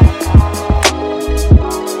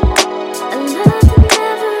 A love that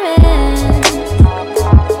never ends.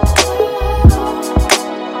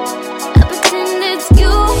 I pretend it's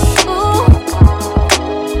you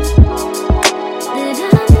that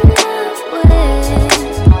I'm in love with.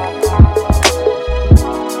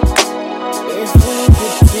 If we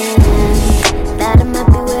pretend that I might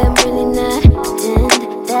be where I'm really not,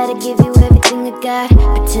 pretend that I give you everything I got,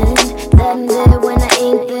 pretend that I'm there when I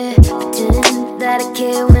ain't there, pretend that I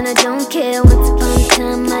care when I don't care. Once upon a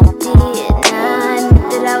time I did. Now I admit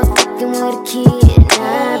that I was fucking with a kid.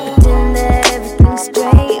 Now I pretend that everything's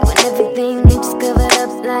straight when everything ain't just covered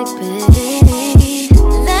up like pain.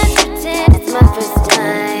 Let's pretend it's my first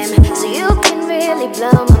time, so you can really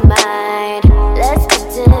blow my mind. Let's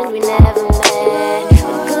pretend we never met, a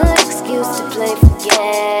good excuse to play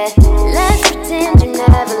forget. Let's pretend you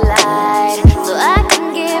never lied, so I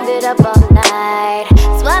can give it up all night.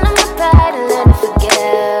 Swallow my pride and learn to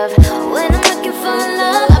forgive. When I'm looking for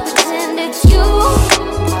love, I pretend it's you.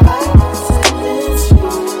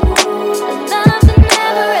 A love that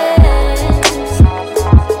never ends.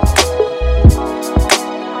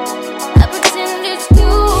 I pretend it's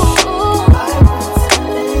you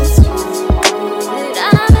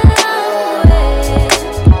that I'm in love with.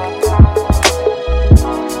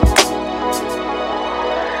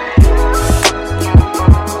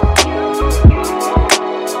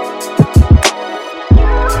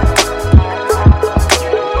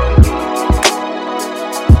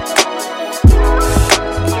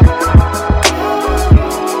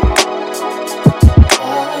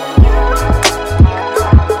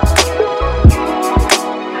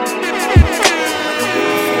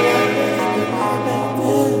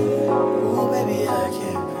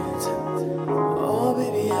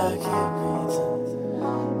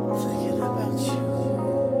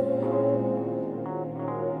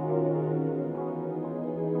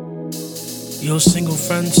 Your single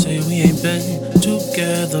friends say we ain't been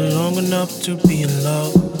together long enough to be in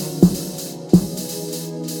love.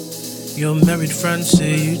 Your married friends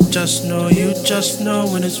say you just know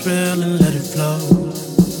when it's real and let it flow.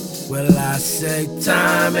 Well, I say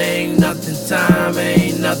time ain't nothing.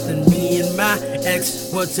 Me and my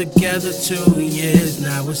ex were together 2 years,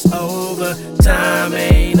 now it's over. Time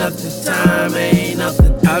ain't nothing.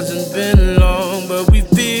 Hasn't been long, but we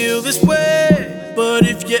feel this way. But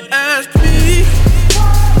if you ask me,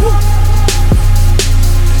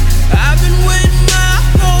 I've been waiting my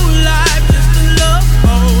whole life just to love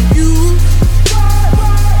on you.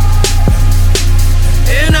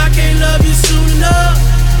 And I can't love you soon enough,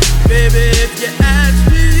 baby, if you ask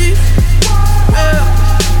me.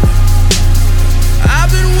 I've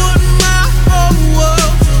been wanting my whole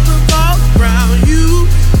world to revolve around you.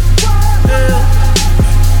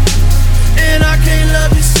 And I can't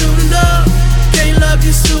love you soon enough. Can't love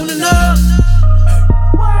you soon enough.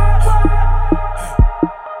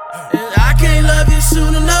 And I can't love you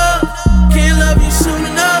soon enough. Can't love you soon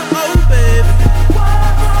enough, oh baby.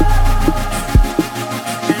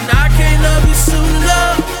 And I can't love you soon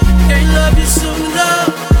enough. Can't love you soon enough.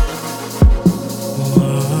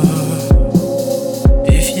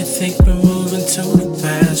 If you think we're moving to the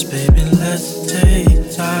past, baby, let's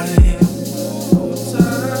take time.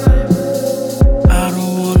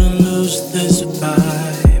 This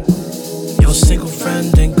vibe. Your single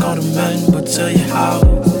friend ain't got a man, but tell you how.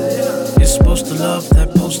 You're supposed to love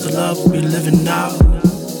that poster love we living now.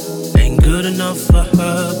 Ain't good enough for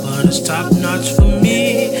her, but it's top notch for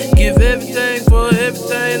me. Give everything for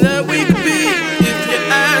everything that we could be. If you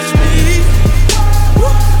ask me,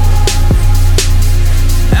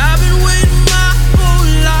 I've been waiting my whole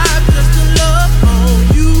life just to love on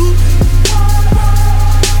you.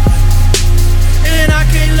 And I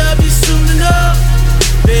can't love you soon enough,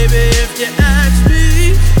 baby, if you ask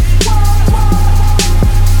me.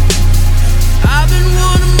 I've been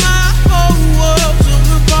wanting my whole world to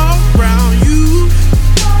revolve around you.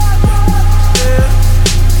 Yeah.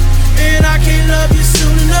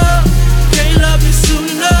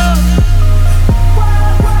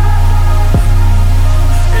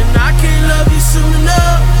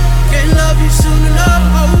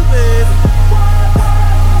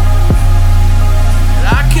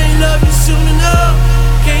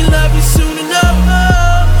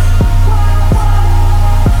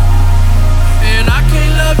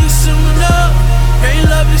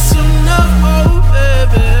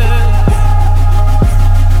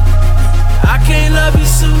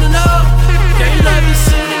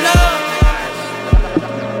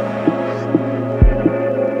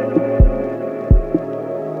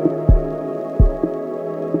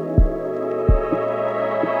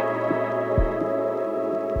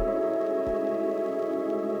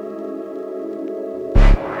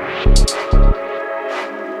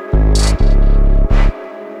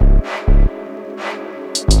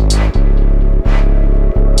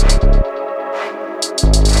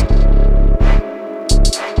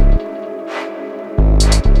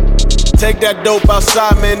 that dope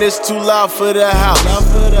outside, man, it's too loud for the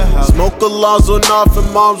house. Smoke alarms went off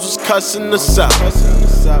and moms was cussing us out.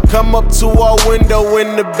 Come up to our window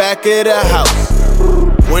in the back of the house.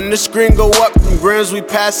 When the screen go up, them grams we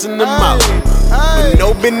passing them out. But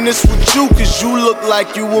no business with you, cause you look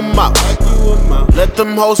like you a mouse. Let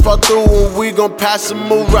them hoes fall through and we gon' pass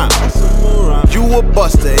them around. You a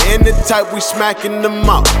buster, and the type we smacking them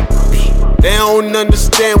out. They don't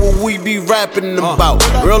understand what we be rapping about.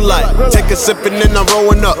 Real life, take a sip and then I'm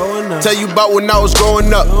rolling up. Tell you about when I was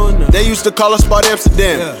growing up. They used to call us Spot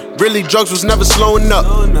Amsterdam. Really, drugs was never slowing up.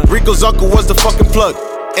 Rico's uncle was the fucking plug.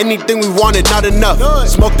 Anything we wanted, not enough.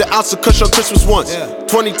 Smoked an ounce of Kush on Christmas once.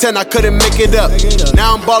 2010, I couldn't make it up.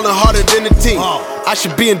 Now I'm ballin' harder than the team. I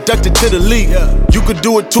should be inducted to the league. You could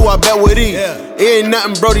do it too, I bet with E. It ain't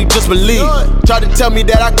nothing, Brody, just believe. Tried to tell me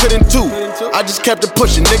that I couldn't too. I just kept it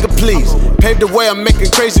pushing, nigga, please. Paved the way, I'm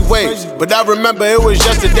making crazy waves. But I remember it was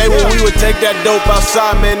yesterday when we would take that dope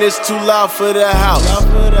outside, man, it's too loud for the house.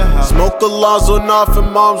 Smoke alarms went off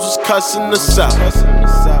and moms was cussing us out.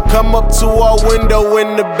 Come up to our window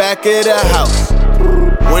in the back of the house.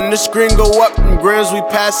 When the screen go up, them grams we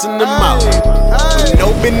passing them out. But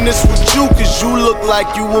no business with you, cause you look like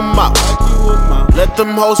you a mouse. Let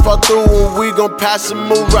them hoes fall through and we gon' pass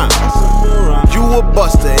them around. You a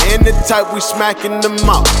buster, and the type we smacking them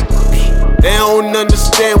out. They don't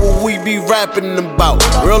understand what we be rapping about.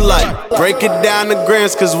 Real life, break it down to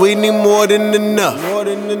grams, cause we need more than enough.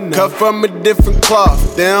 Cut from a different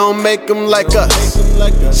cloth, they don't make them like us.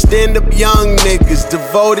 Stand up young niggas,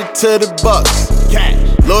 devoted to the bucks.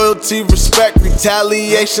 Loyalty, respect,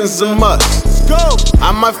 retaliation's a must.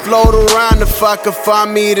 I might float around if I could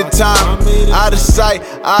find me the time. Out of sight,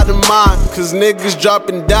 out of mind, cause niggas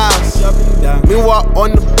dropping dimes. Meanwhile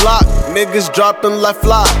on the block, niggas dropping like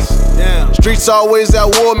flies. Streets always at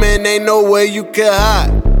war, man, ain't no way you can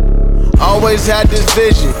hide. Always had this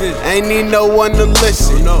vision, ain't need no one to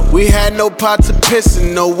listen. We had no pot to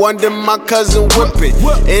pissin', no wonder my cousin whippin'.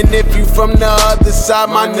 And if you from the other side,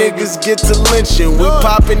 my niggas get to lynching. We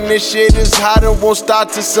poppin' this shit is hot and won't start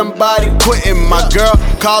till somebody quittin'. My girl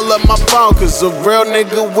call up my phone, cause a real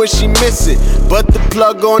nigga wish he miss it. But the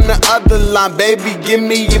plug on the other line, baby, give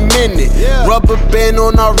me a minute. Rubber band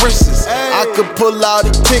on our wrists, I could pull out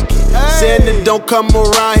a ticket. Santa don't come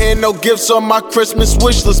around here, no gifts on my Christmas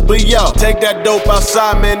wish list. But yo, take that dope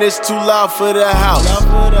outside, man, it's too loud for the house.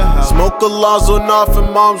 Smoke alarms went off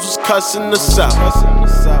and moms was cussing us out.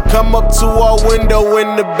 Come up to our window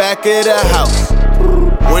in the back of the house.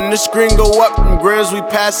 When the screen go up, them grams we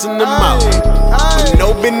passing them out. But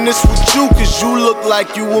no business with you, cause you look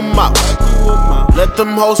like you a mouse. Let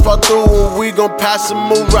them hoes fall through and we gon' pass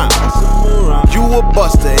them around. You a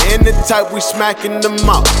buster, and the type we smacking them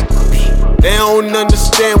out. They don't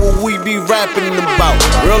understand what we be rapping about.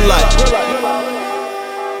 Real life.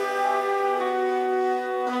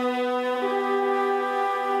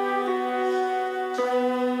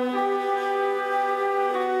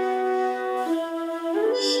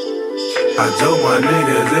 I told my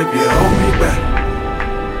niggas if you hold me back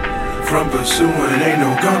from pursuing, ain't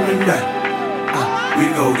no coming back. We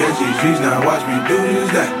go get these streets, now watch me do this,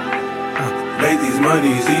 that. Make these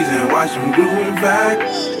monies easy and watch them gluing back.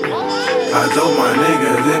 I told my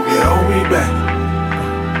niggas if you hold me back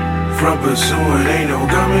from pursuing, ain't no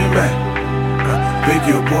coming back. Pick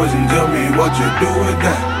your poison, tell me what you do with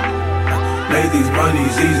that. Make these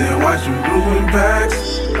monies easy and watch them gluing back.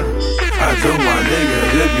 I told my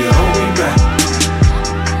niggas if you hold me back.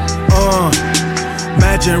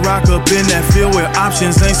 Imagine rock up in that field where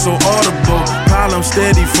options ain't so audible. Problems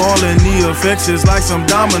steady falling, the effects is like some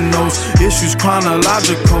dominoes. Issues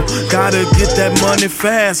chronological, gotta get that money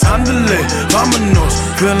fast. Andale, vamonos,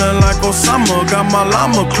 feeling like Osama, got my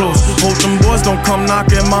llama close. Hope them boys don't come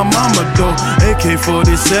knocking my mama door.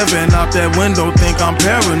 AK-47 out that window, think I'm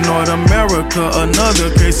paranoid. America, another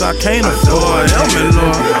case I can't afford. Help me,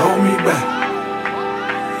 Lord. If you hold me back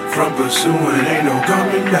from pursuing, ain't no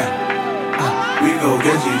coming back. We go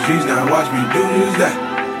get these streets, now watch me do this, that.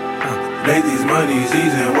 Make these monies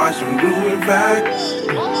easy and watch them gluing back.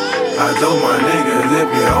 I told my niggas if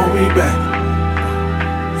you hold me back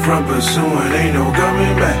from pursuing, ain't no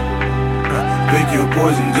coming back. Pick your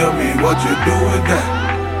poison, tell me what you do with that.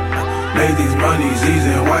 Make these monies easy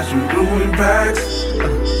and watch them gluing back.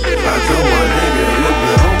 I told my niggas if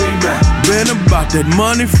you hold me back. Been about that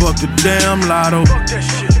money, fuck the damn lotto.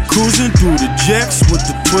 Cruising through the jets with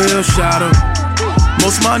the 12 shotter.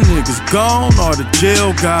 Most my niggas gone, or the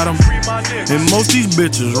jail got them. And most these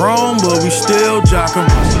bitches wrong, but we still jock 'em.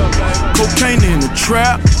 Cocaine in the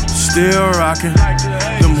trap, still rockin'.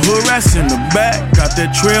 Them hood rats in the back, got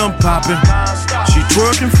that trim poppin'. She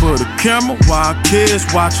twerking for the camera while kids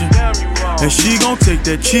watching. And she gon' take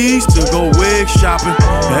that cheese to go wig shopping.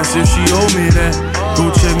 That's if she owe me that. Go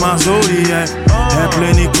check my Zodiac. Had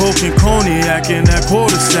plenty coke and cognac in that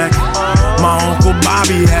quarter sack. My Uncle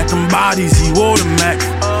Bobby had them bodies, he wore the Mac.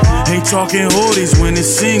 Ain't talking hoodies when it's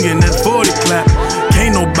singing that 40 clap.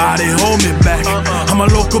 Can't nobody hold me back. I'm a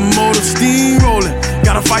locomotive steamrolling.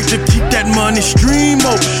 Gotta fight to keep that money stream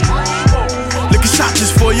open. Lick a shot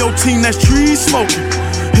just for your team that's tree smoking.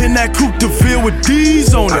 In that coupe to fill with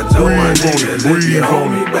D's on it. I told my niggas if you hold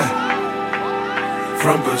me back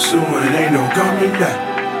from pursuing, ain't no coming back.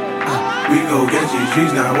 We go get these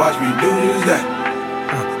streets, now watch me do this, that.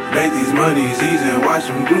 Make these monies easy and watch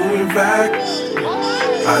them gluing back.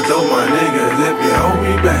 I told my niggas if you hold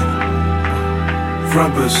me back from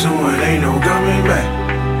pursuing, ain't no coming back.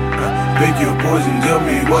 Pick your poison, tell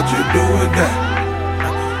me what you do with that.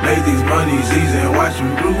 Make these monies easy and watch them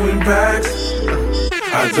gluing back.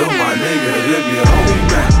 I told my niggas if you hold me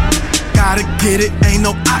back. Gotta get it, ain't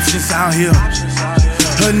no options out here.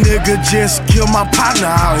 A nigga just killed my partner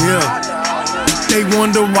out here. They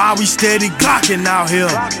wonder why we steady glocking out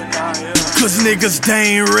here. Cause niggas,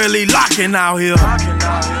 they ain't really locking out here.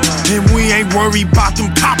 And we ain't worried about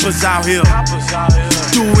them coppers out here.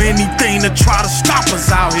 Do anything to try to stop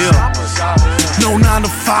us out here. No 9 to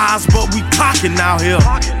 5s, but we clocking out here.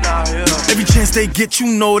 Every chance they get, you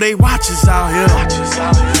know they watch us out here.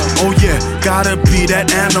 Oh yeah, gotta be that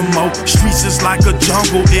animal. Streets is like a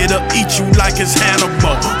jungle, it'll eat you like it's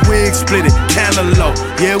Hannibal. Wig split it, cantaloupe.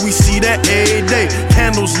 Yeah, we see that every day.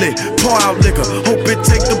 Candles lit, pour out liquor, hope it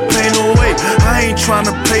take the pain away. I ain't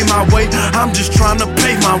tryna pay my way, I'm just tryna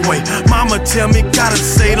pay my way. Mama tell me gotta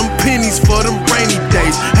save them pennies for them rainy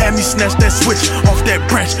days. Had me snatch that switch off that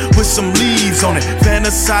branch with some leaves on it.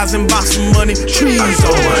 Fantasizing about some money, trees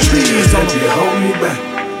on it, trees on it. If you hold me back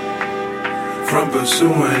from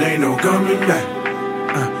pursuing, ain't no coming back.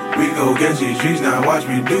 We go get these streets, now watch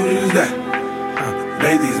me do this, that.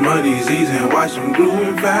 Make these monies easy and watch them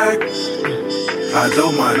gluing back. I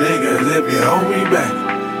told my niggas if you hold me back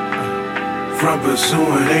from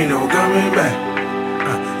pursuing, ain't no coming back.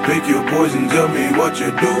 Pick your poison, tell me what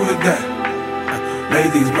you do with that.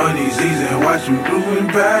 Make these monies easy and watch them gluing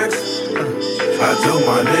back. I told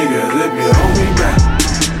my niggas if you hold me back.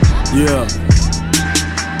 Yeah.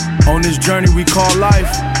 On this journey we call life,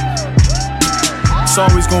 it's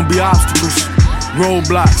always gonna be obstacles,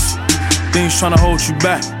 roadblocks, things trying to hold you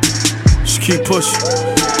back. Just keep pushing.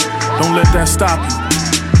 Don't let that stop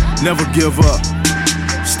you. Never give up.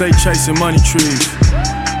 Stay chasing money trees.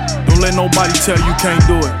 Don't let nobody tell you can't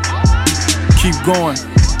do it. Keep going.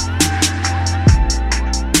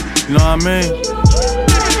 You know what I mean?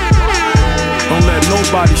 Don't let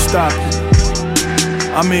nobody stop you.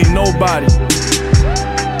 I mean nobody.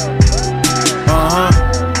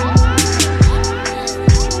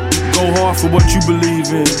 Go hard for what you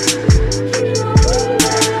believe in.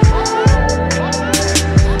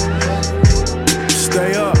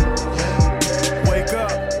 Stay up. Wake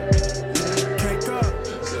up. Cake up.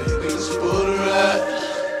 Say your niggas supposed to ride.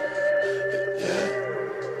 Yeah.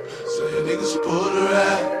 Say your niggas supposed to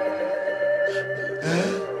ride.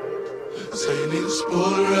 Yeah. Say your niggas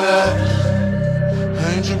supposed to ride.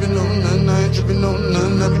 I ain't trippin' on nothing, I ain't trippin' on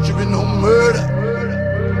nothing, I be trippin' on murder.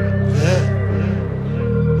 Yeah.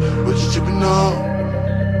 What you trippin' on?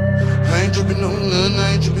 I ain't trippin' on nothing,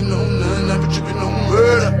 I ain't trippin' on nothing, I be trippin' on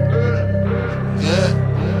murder. Yeah.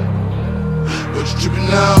 What you trippin'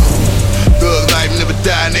 on? Thug life never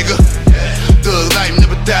die, nigga. Thug life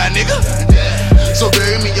never die, nigga. So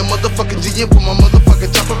bury me a motherfucking G and put my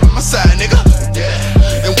motherfucking chopper in my side, nigga.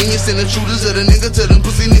 And when you sending shooters at a nigga, tell them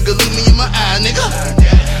pussy nigga, look me in my eye, nigga.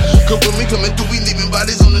 Cause when we coming through, we leaving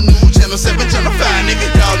bodies on the new channel 7, channel 5, nigga.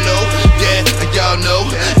 Y'all know, yeah, y'all know.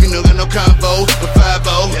 You know got no combo, but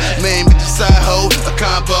 5-0. Man, bitch, a side hoe, a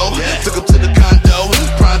combo. Took him to the condo,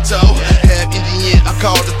 pronto. Half Indian, I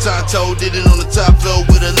called the Tonto. Did it on the top floor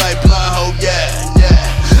with a light blind hoe, yeah,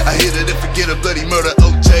 yeah. I hit it and forget a bloody murder,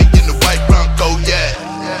 OJ in the white Bronco, yeah.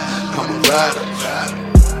 I'm a rider,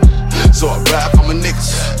 so I ride for my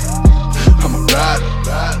niggas. I'm a rider,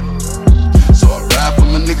 so I ride for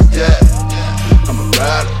my niggas, yeah. I'm a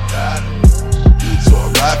rider, so I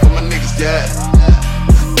ride for my niggas, yeah.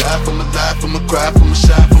 Die for my life, for my cry, for my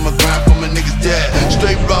shine, for my grind, for my niggas, yeah.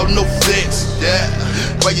 Straight raw, no flex, yeah.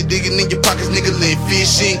 While you digging in your pockets, nigga, laying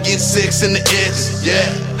fishing, getting sex in the edges, yeah.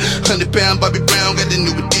 100-pound Bobby Brown, got the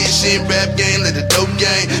new edition, rap game, like the dope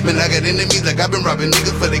game. Man, I got enemies like I've been robbing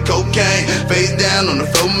niggas for their cocaine. Face down on the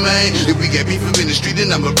floor, man. If we got beef in the street,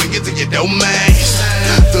 then I'ma bring it to your domain.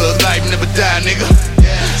 Thug life never die, nigga.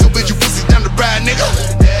 So bitch, you pussy down the ride, nigga.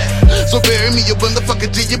 So bury me a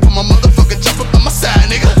motherfucking G, you put my motherfucking chopper by my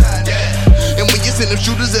side, nigga. And when you send them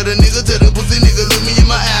shooters at a nigga, tell them pussy nigga, look me in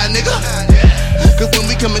my eye, nigga. Cause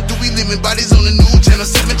when we coming through, we leaving bodies on the new channel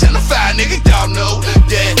 7, channel 5, nigga. Y'all know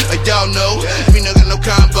that, y'all know. Me no got no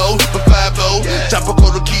combo, but 5-0. Chopper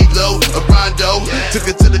quarter kilo, a rondo.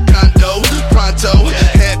 Took it to the condo, pronto.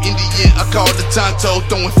 Half Indian, I called the Tonto.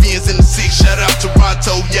 Throwing fins in the 6, shout out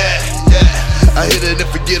Toronto, yeah. I hit it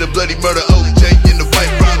and forget a bloody murder, OJ in the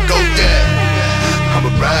white Bronco, yeah. I'm a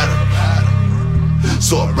rider,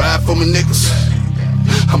 so I ride for my niggas.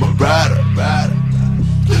 I'm a rider,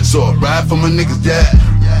 so I ride for my niggas, yeah.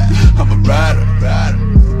 I'm a rider,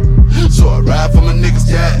 so I ride for my niggas,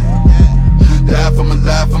 yeah. Die for my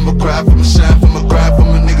life, I'ma cry for my shine, for my cry for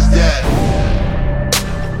my niggas, yeah.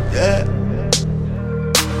 Yeah.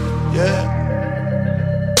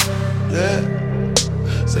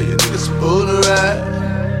 Say your niggas supposed to ride,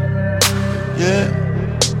 yeah.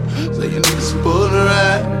 Say your niggas supposed to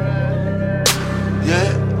ride,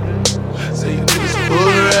 yeah. Say your niggas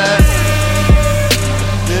supposed to ride,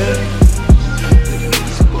 yeah. Say your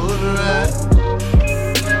niggas supposed to ride,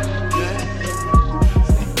 yeah.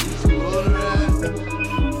 Say your niggas supposed to ride.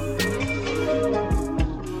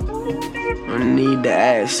 I need to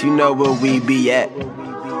ask, you know where we be at.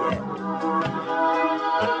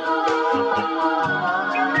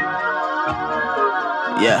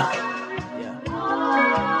 Yeah.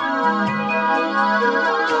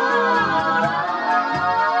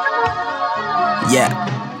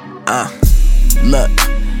 Look,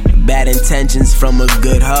 bad intentions from a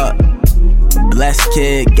good heart. Blessed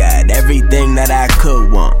kid, got everything that I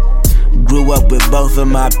could want. Grew up with both of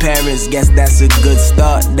my parents, guess that's a good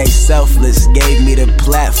start. They selfless, gave me the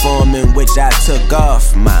platform in which I took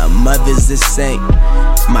off. My mother's a saint,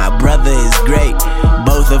 my brother is great.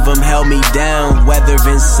 Both of them held me down, whether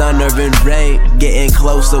in sun or in rain. Getting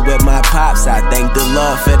closer with my pops, I thank the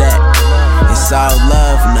Lord for that. It's all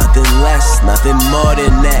love, nothing less, nothing more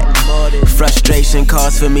than that. Frustration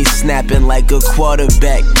calls for me snapping like a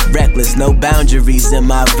quarterback. Reckless, no boundaries in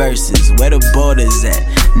my verses. Where the borders at?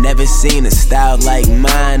 Never seen a style like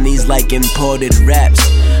mine, these like imported raps.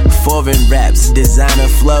 Foreign raps, designer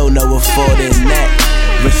flow, no affording that.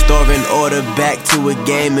 Restoring order back to a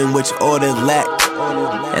game in which order lacked.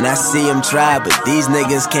 And I see him try, but these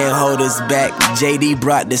niggas can't hold us back. JD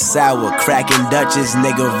brought the sour, cracking Dutchess,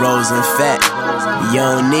 nigga rolls and fat. You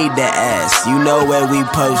don't need to ask, you know where we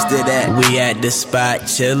posted at. We at the spot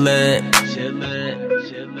chillin'.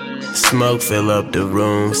 Smoke fill up the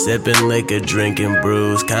room, sippin' liquor, drinking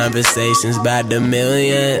brews. Conversations by the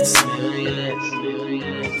millions.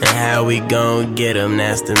 And how we gon' get them,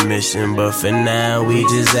 that's the mission. But for now, we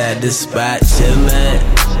just at the spot chillin'.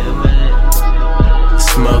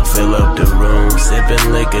 Smoke fill up the room,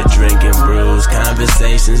 sippin' liquor, drinking brews.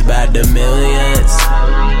 Conversations by the millions.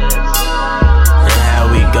 And how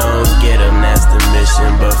we gon' get them, that's the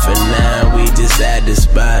mission. But for now, we just at the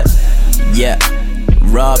spot. Yeah,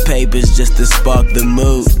 raw papers just to spark the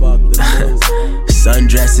mood.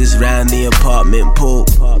 Sundresses round the apartment pool.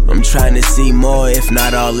 I'm trying to see more, if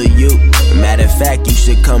not all of you. Matter of fact, you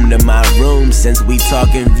should come to my room since we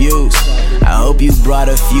talking views. I hope you brought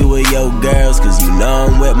a few of your girls, cause you know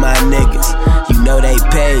I'm with my niggas. You know they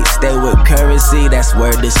paid, stay with currency, that's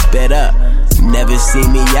word to spit up. You never see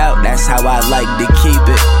me out, that's how I like to keep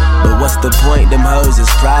it. But what's the point, them hoes is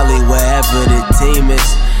probably wherever the team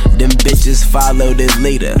is. Them bitches follow the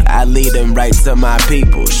leader, I lead them right to my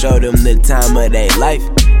people. Show them the time of their life,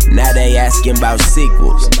 now they asking about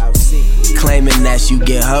sequels. Claiming that you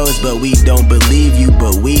get hoes, but we don't believe you.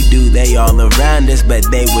 But we do, they all around us, but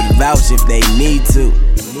they would vouch if they need to.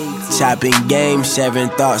 Chopping game, sharing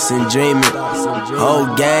thoughts and dreaming. Whole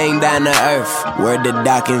gang down to earth, word to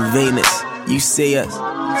Doc and Venus. You see us,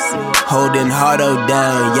 holding Hardo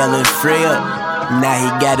down, yelling free up. Now he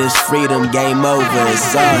got his freedom, game over,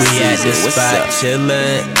 it's all we at the spot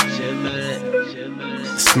chillin'.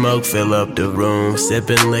 Smoke fill up the room,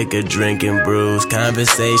 sippin' liquor, drinking brews.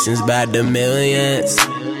 Conversations by the millions.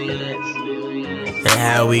 And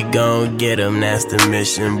how we gon' get them, that's the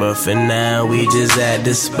mission. But for now, we just at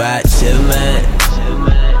the spot chillin'.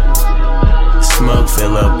 Smoke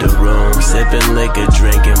fill up the room, sippin' liquor,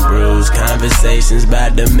 drinking brews. Conversations by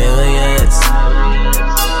the millions.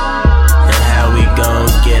 And how we gon'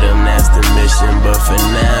 get them, that's the mission. But for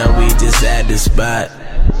now, we just at the spot.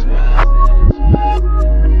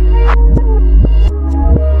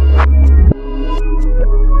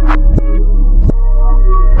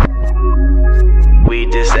 We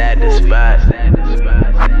just at the spot.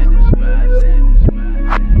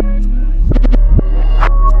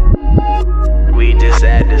 We just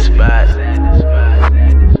at the spot.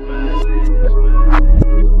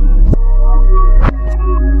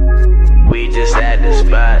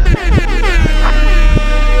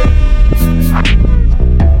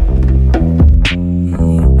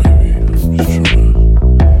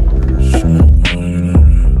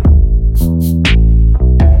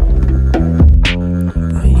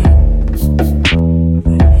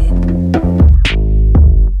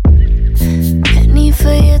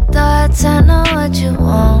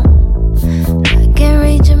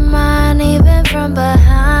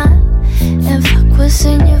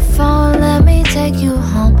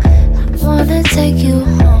 wanna take you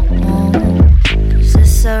home. 'Cause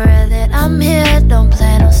it's so rare that I'm here. Don't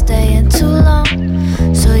plan on staying too long.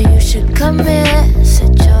 So you should come here,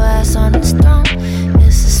 sit your ass on this throne.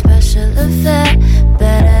 It's a special affair.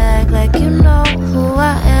 Better act like you know who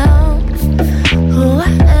I am. Who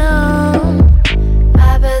I am.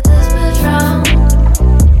 I bet this Patron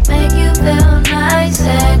make you feel nice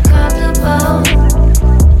and comfortable.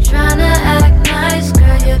 Tryna act nice,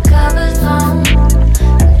 girl, your cover's blown.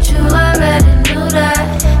 But you already knew that.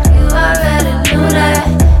 You already knew that.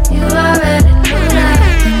 You already knew that.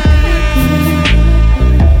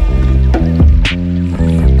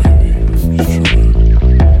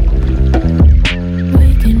 We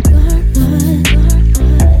can burn.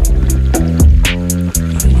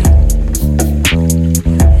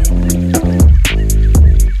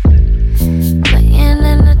 Playing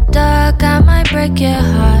in the dark, I might break your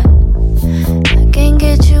heart. I can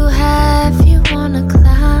get you high if you wanna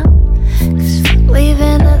climb. 'Cause fuck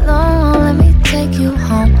leaving alone, let me take you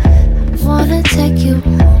home. I wanna take you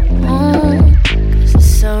home. 'Cause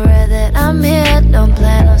it's so rare that I'm here. Don't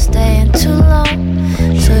plan on staying too long.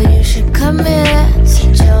 So you should come here,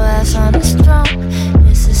 sit your ass on this throne.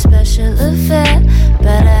 It's a special affair.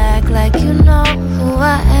 Better act like you know who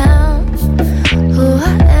I am. Who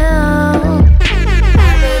I am.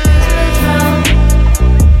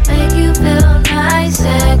 Make you feel nice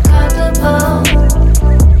and comfortable.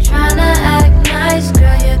 Tryna act nice,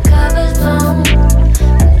 girl, your cover's blown.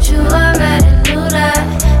 But you already knew that.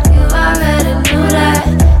 You already knew that.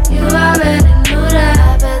 You already knew that.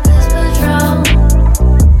 I bet this Patron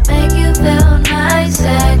make you feel nice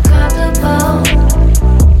and comfortable.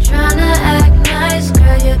 Tryna act nice,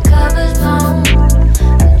 girl, your cover's blown.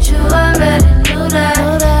 But you already knew that.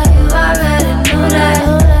 You already knew that.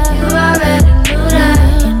 You already knew that.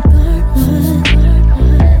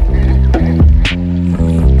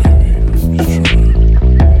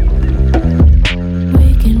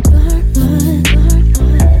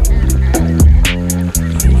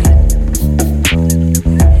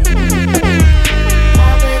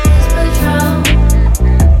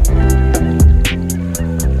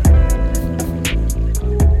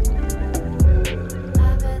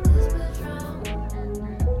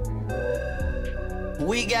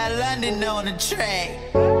 We got London on the track.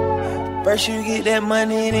 First you get that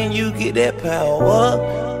money, then you get that power.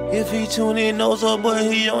 If he tune in, knows up, but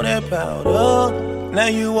he on that powder. Now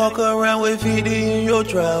you walk around with 50 in your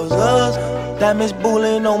trousers. Diamonds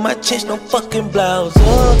bullying on my chest, no fucking blouse.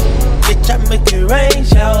 Bitch, I make it rain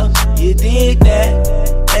shower. You dig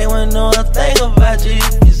that? They wanna know a thing about you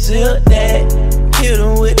if you zip that. Hit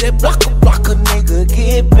him with that blocker, nigga,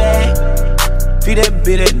 get back. Feed that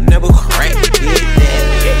bitch that never crack, get that.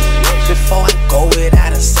 Before I go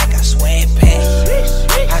without a sec, I swear it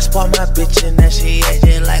back. I spot my bitch and that she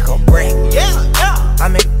acting like a brick. I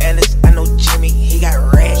make Ellis, I know Jimmy, he got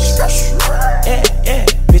racks. Yeah,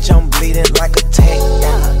 bitch, I'm bleeding like a tank.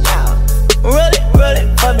 Roll it,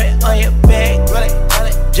 put me on your back.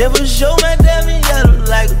 Just for show my diamond yellow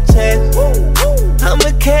like a tag. I'm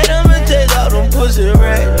a cat, I'ma take all them pussy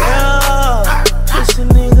racks. Pussy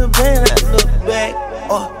nigga bang, I look back.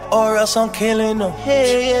 Or else I'm killing them.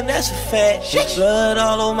 Hey, yeah, that's a fact. Blood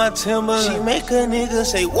all over my timber. She make a nigga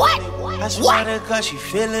say, what? I swear to God, she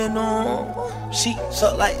feeling them. She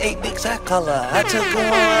suck like 8 dicks, I call her. I took her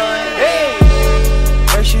on. Hey!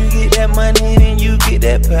 First you get that money, then you get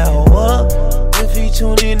that power. If he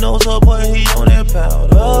tuned in, knows up, boy, he on that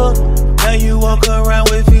powder. Now you walk around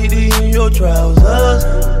with 50 in your trousers.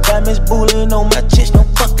 Diamonds bullying on my chest, no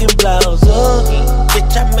fucking blouse.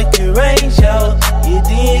 Bitch, I make it rain shower. You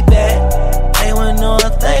dig that? They wanna know a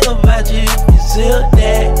thing about you if you zip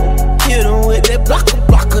that. Hit him with that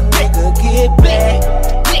blocker, nigga, get back.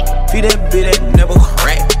 Feed that bitch that never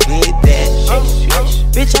crack, get that.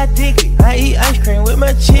 Bitch, I dig it. I eat ice cream with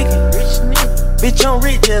my chicken. Bitch, I'm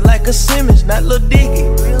rich just like a Simmons, not Lil Dicky.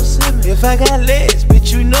 If I got legs,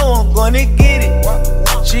 bitch, you know I'm gonna get it.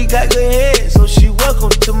 She got good head, so she welcome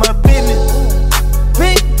to my business.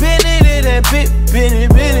 Big Benny, that big Benny.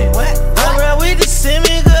 I ride with the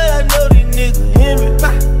Simmons, girl, I know these niggas hear me.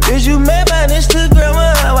 Is you mad by Instagram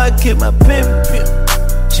or how I keep my pimpin'?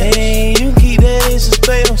 Chain, you keep that ace of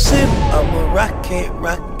spade, I'm sippin'. I'm a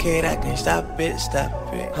rocket, I can't stop it.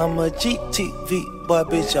 I'm a GTV, boy,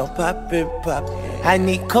 bitch, I'm poppin'. I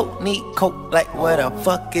need coke, like what the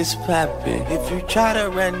fuck is poppin'? If you try to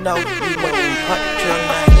run out, you won't be poppin' your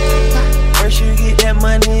night. First you get that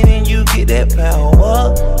money, then you get that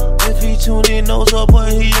power. If he tune in, knows up, boy,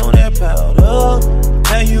 he on that powder.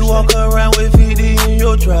 Now you walk around with 50 in your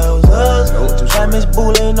your trousers. Diamonds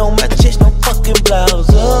bullying on my chest, no fucking blouse.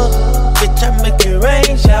 Bitch, I make it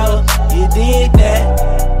rain shower. You did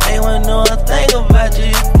that. Ain't wanna know a thing about you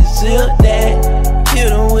if you seal that. Hit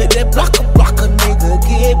them with that blocker, nigga,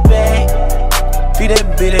 get back. Feed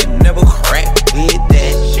that bitch, they never crack. Hit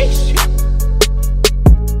that shit.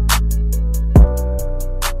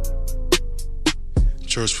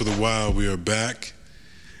 Church for the Wild, we are back.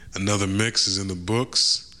 Another mix is in the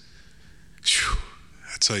books. Whew,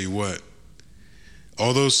 I tell you what,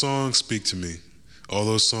 all those songs speak to me. All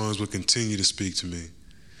those songs will continue to speak to me.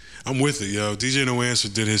 I'm with it, yo. DJ No Answer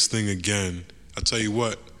did his thing again. I tell you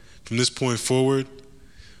what, from this point forward,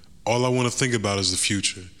 all I want to think about is the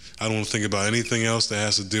future. I don't want to think about anything else that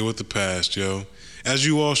has to deal with the past, yo. As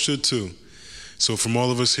you all should too. So from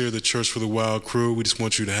all of us here, the Church for the Wild crew, we just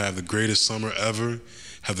want you to have the greatest summer ever,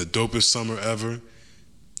 have the dopest summer ever.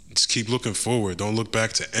 Just keep looking forward. Don't look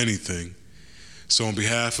back to anything. So on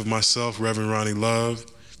behalf of myself, Reverend Ronnie Love,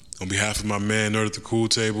 on behalf of my man, Nerd at the Cool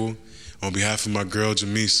Table, on behalf of my girl,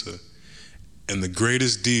 Jamisa, and the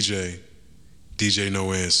greatest DJ, DJ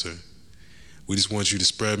No Answer, we just want you to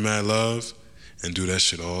spread mad love and do that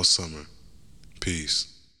shit all summer.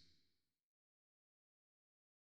 Peace.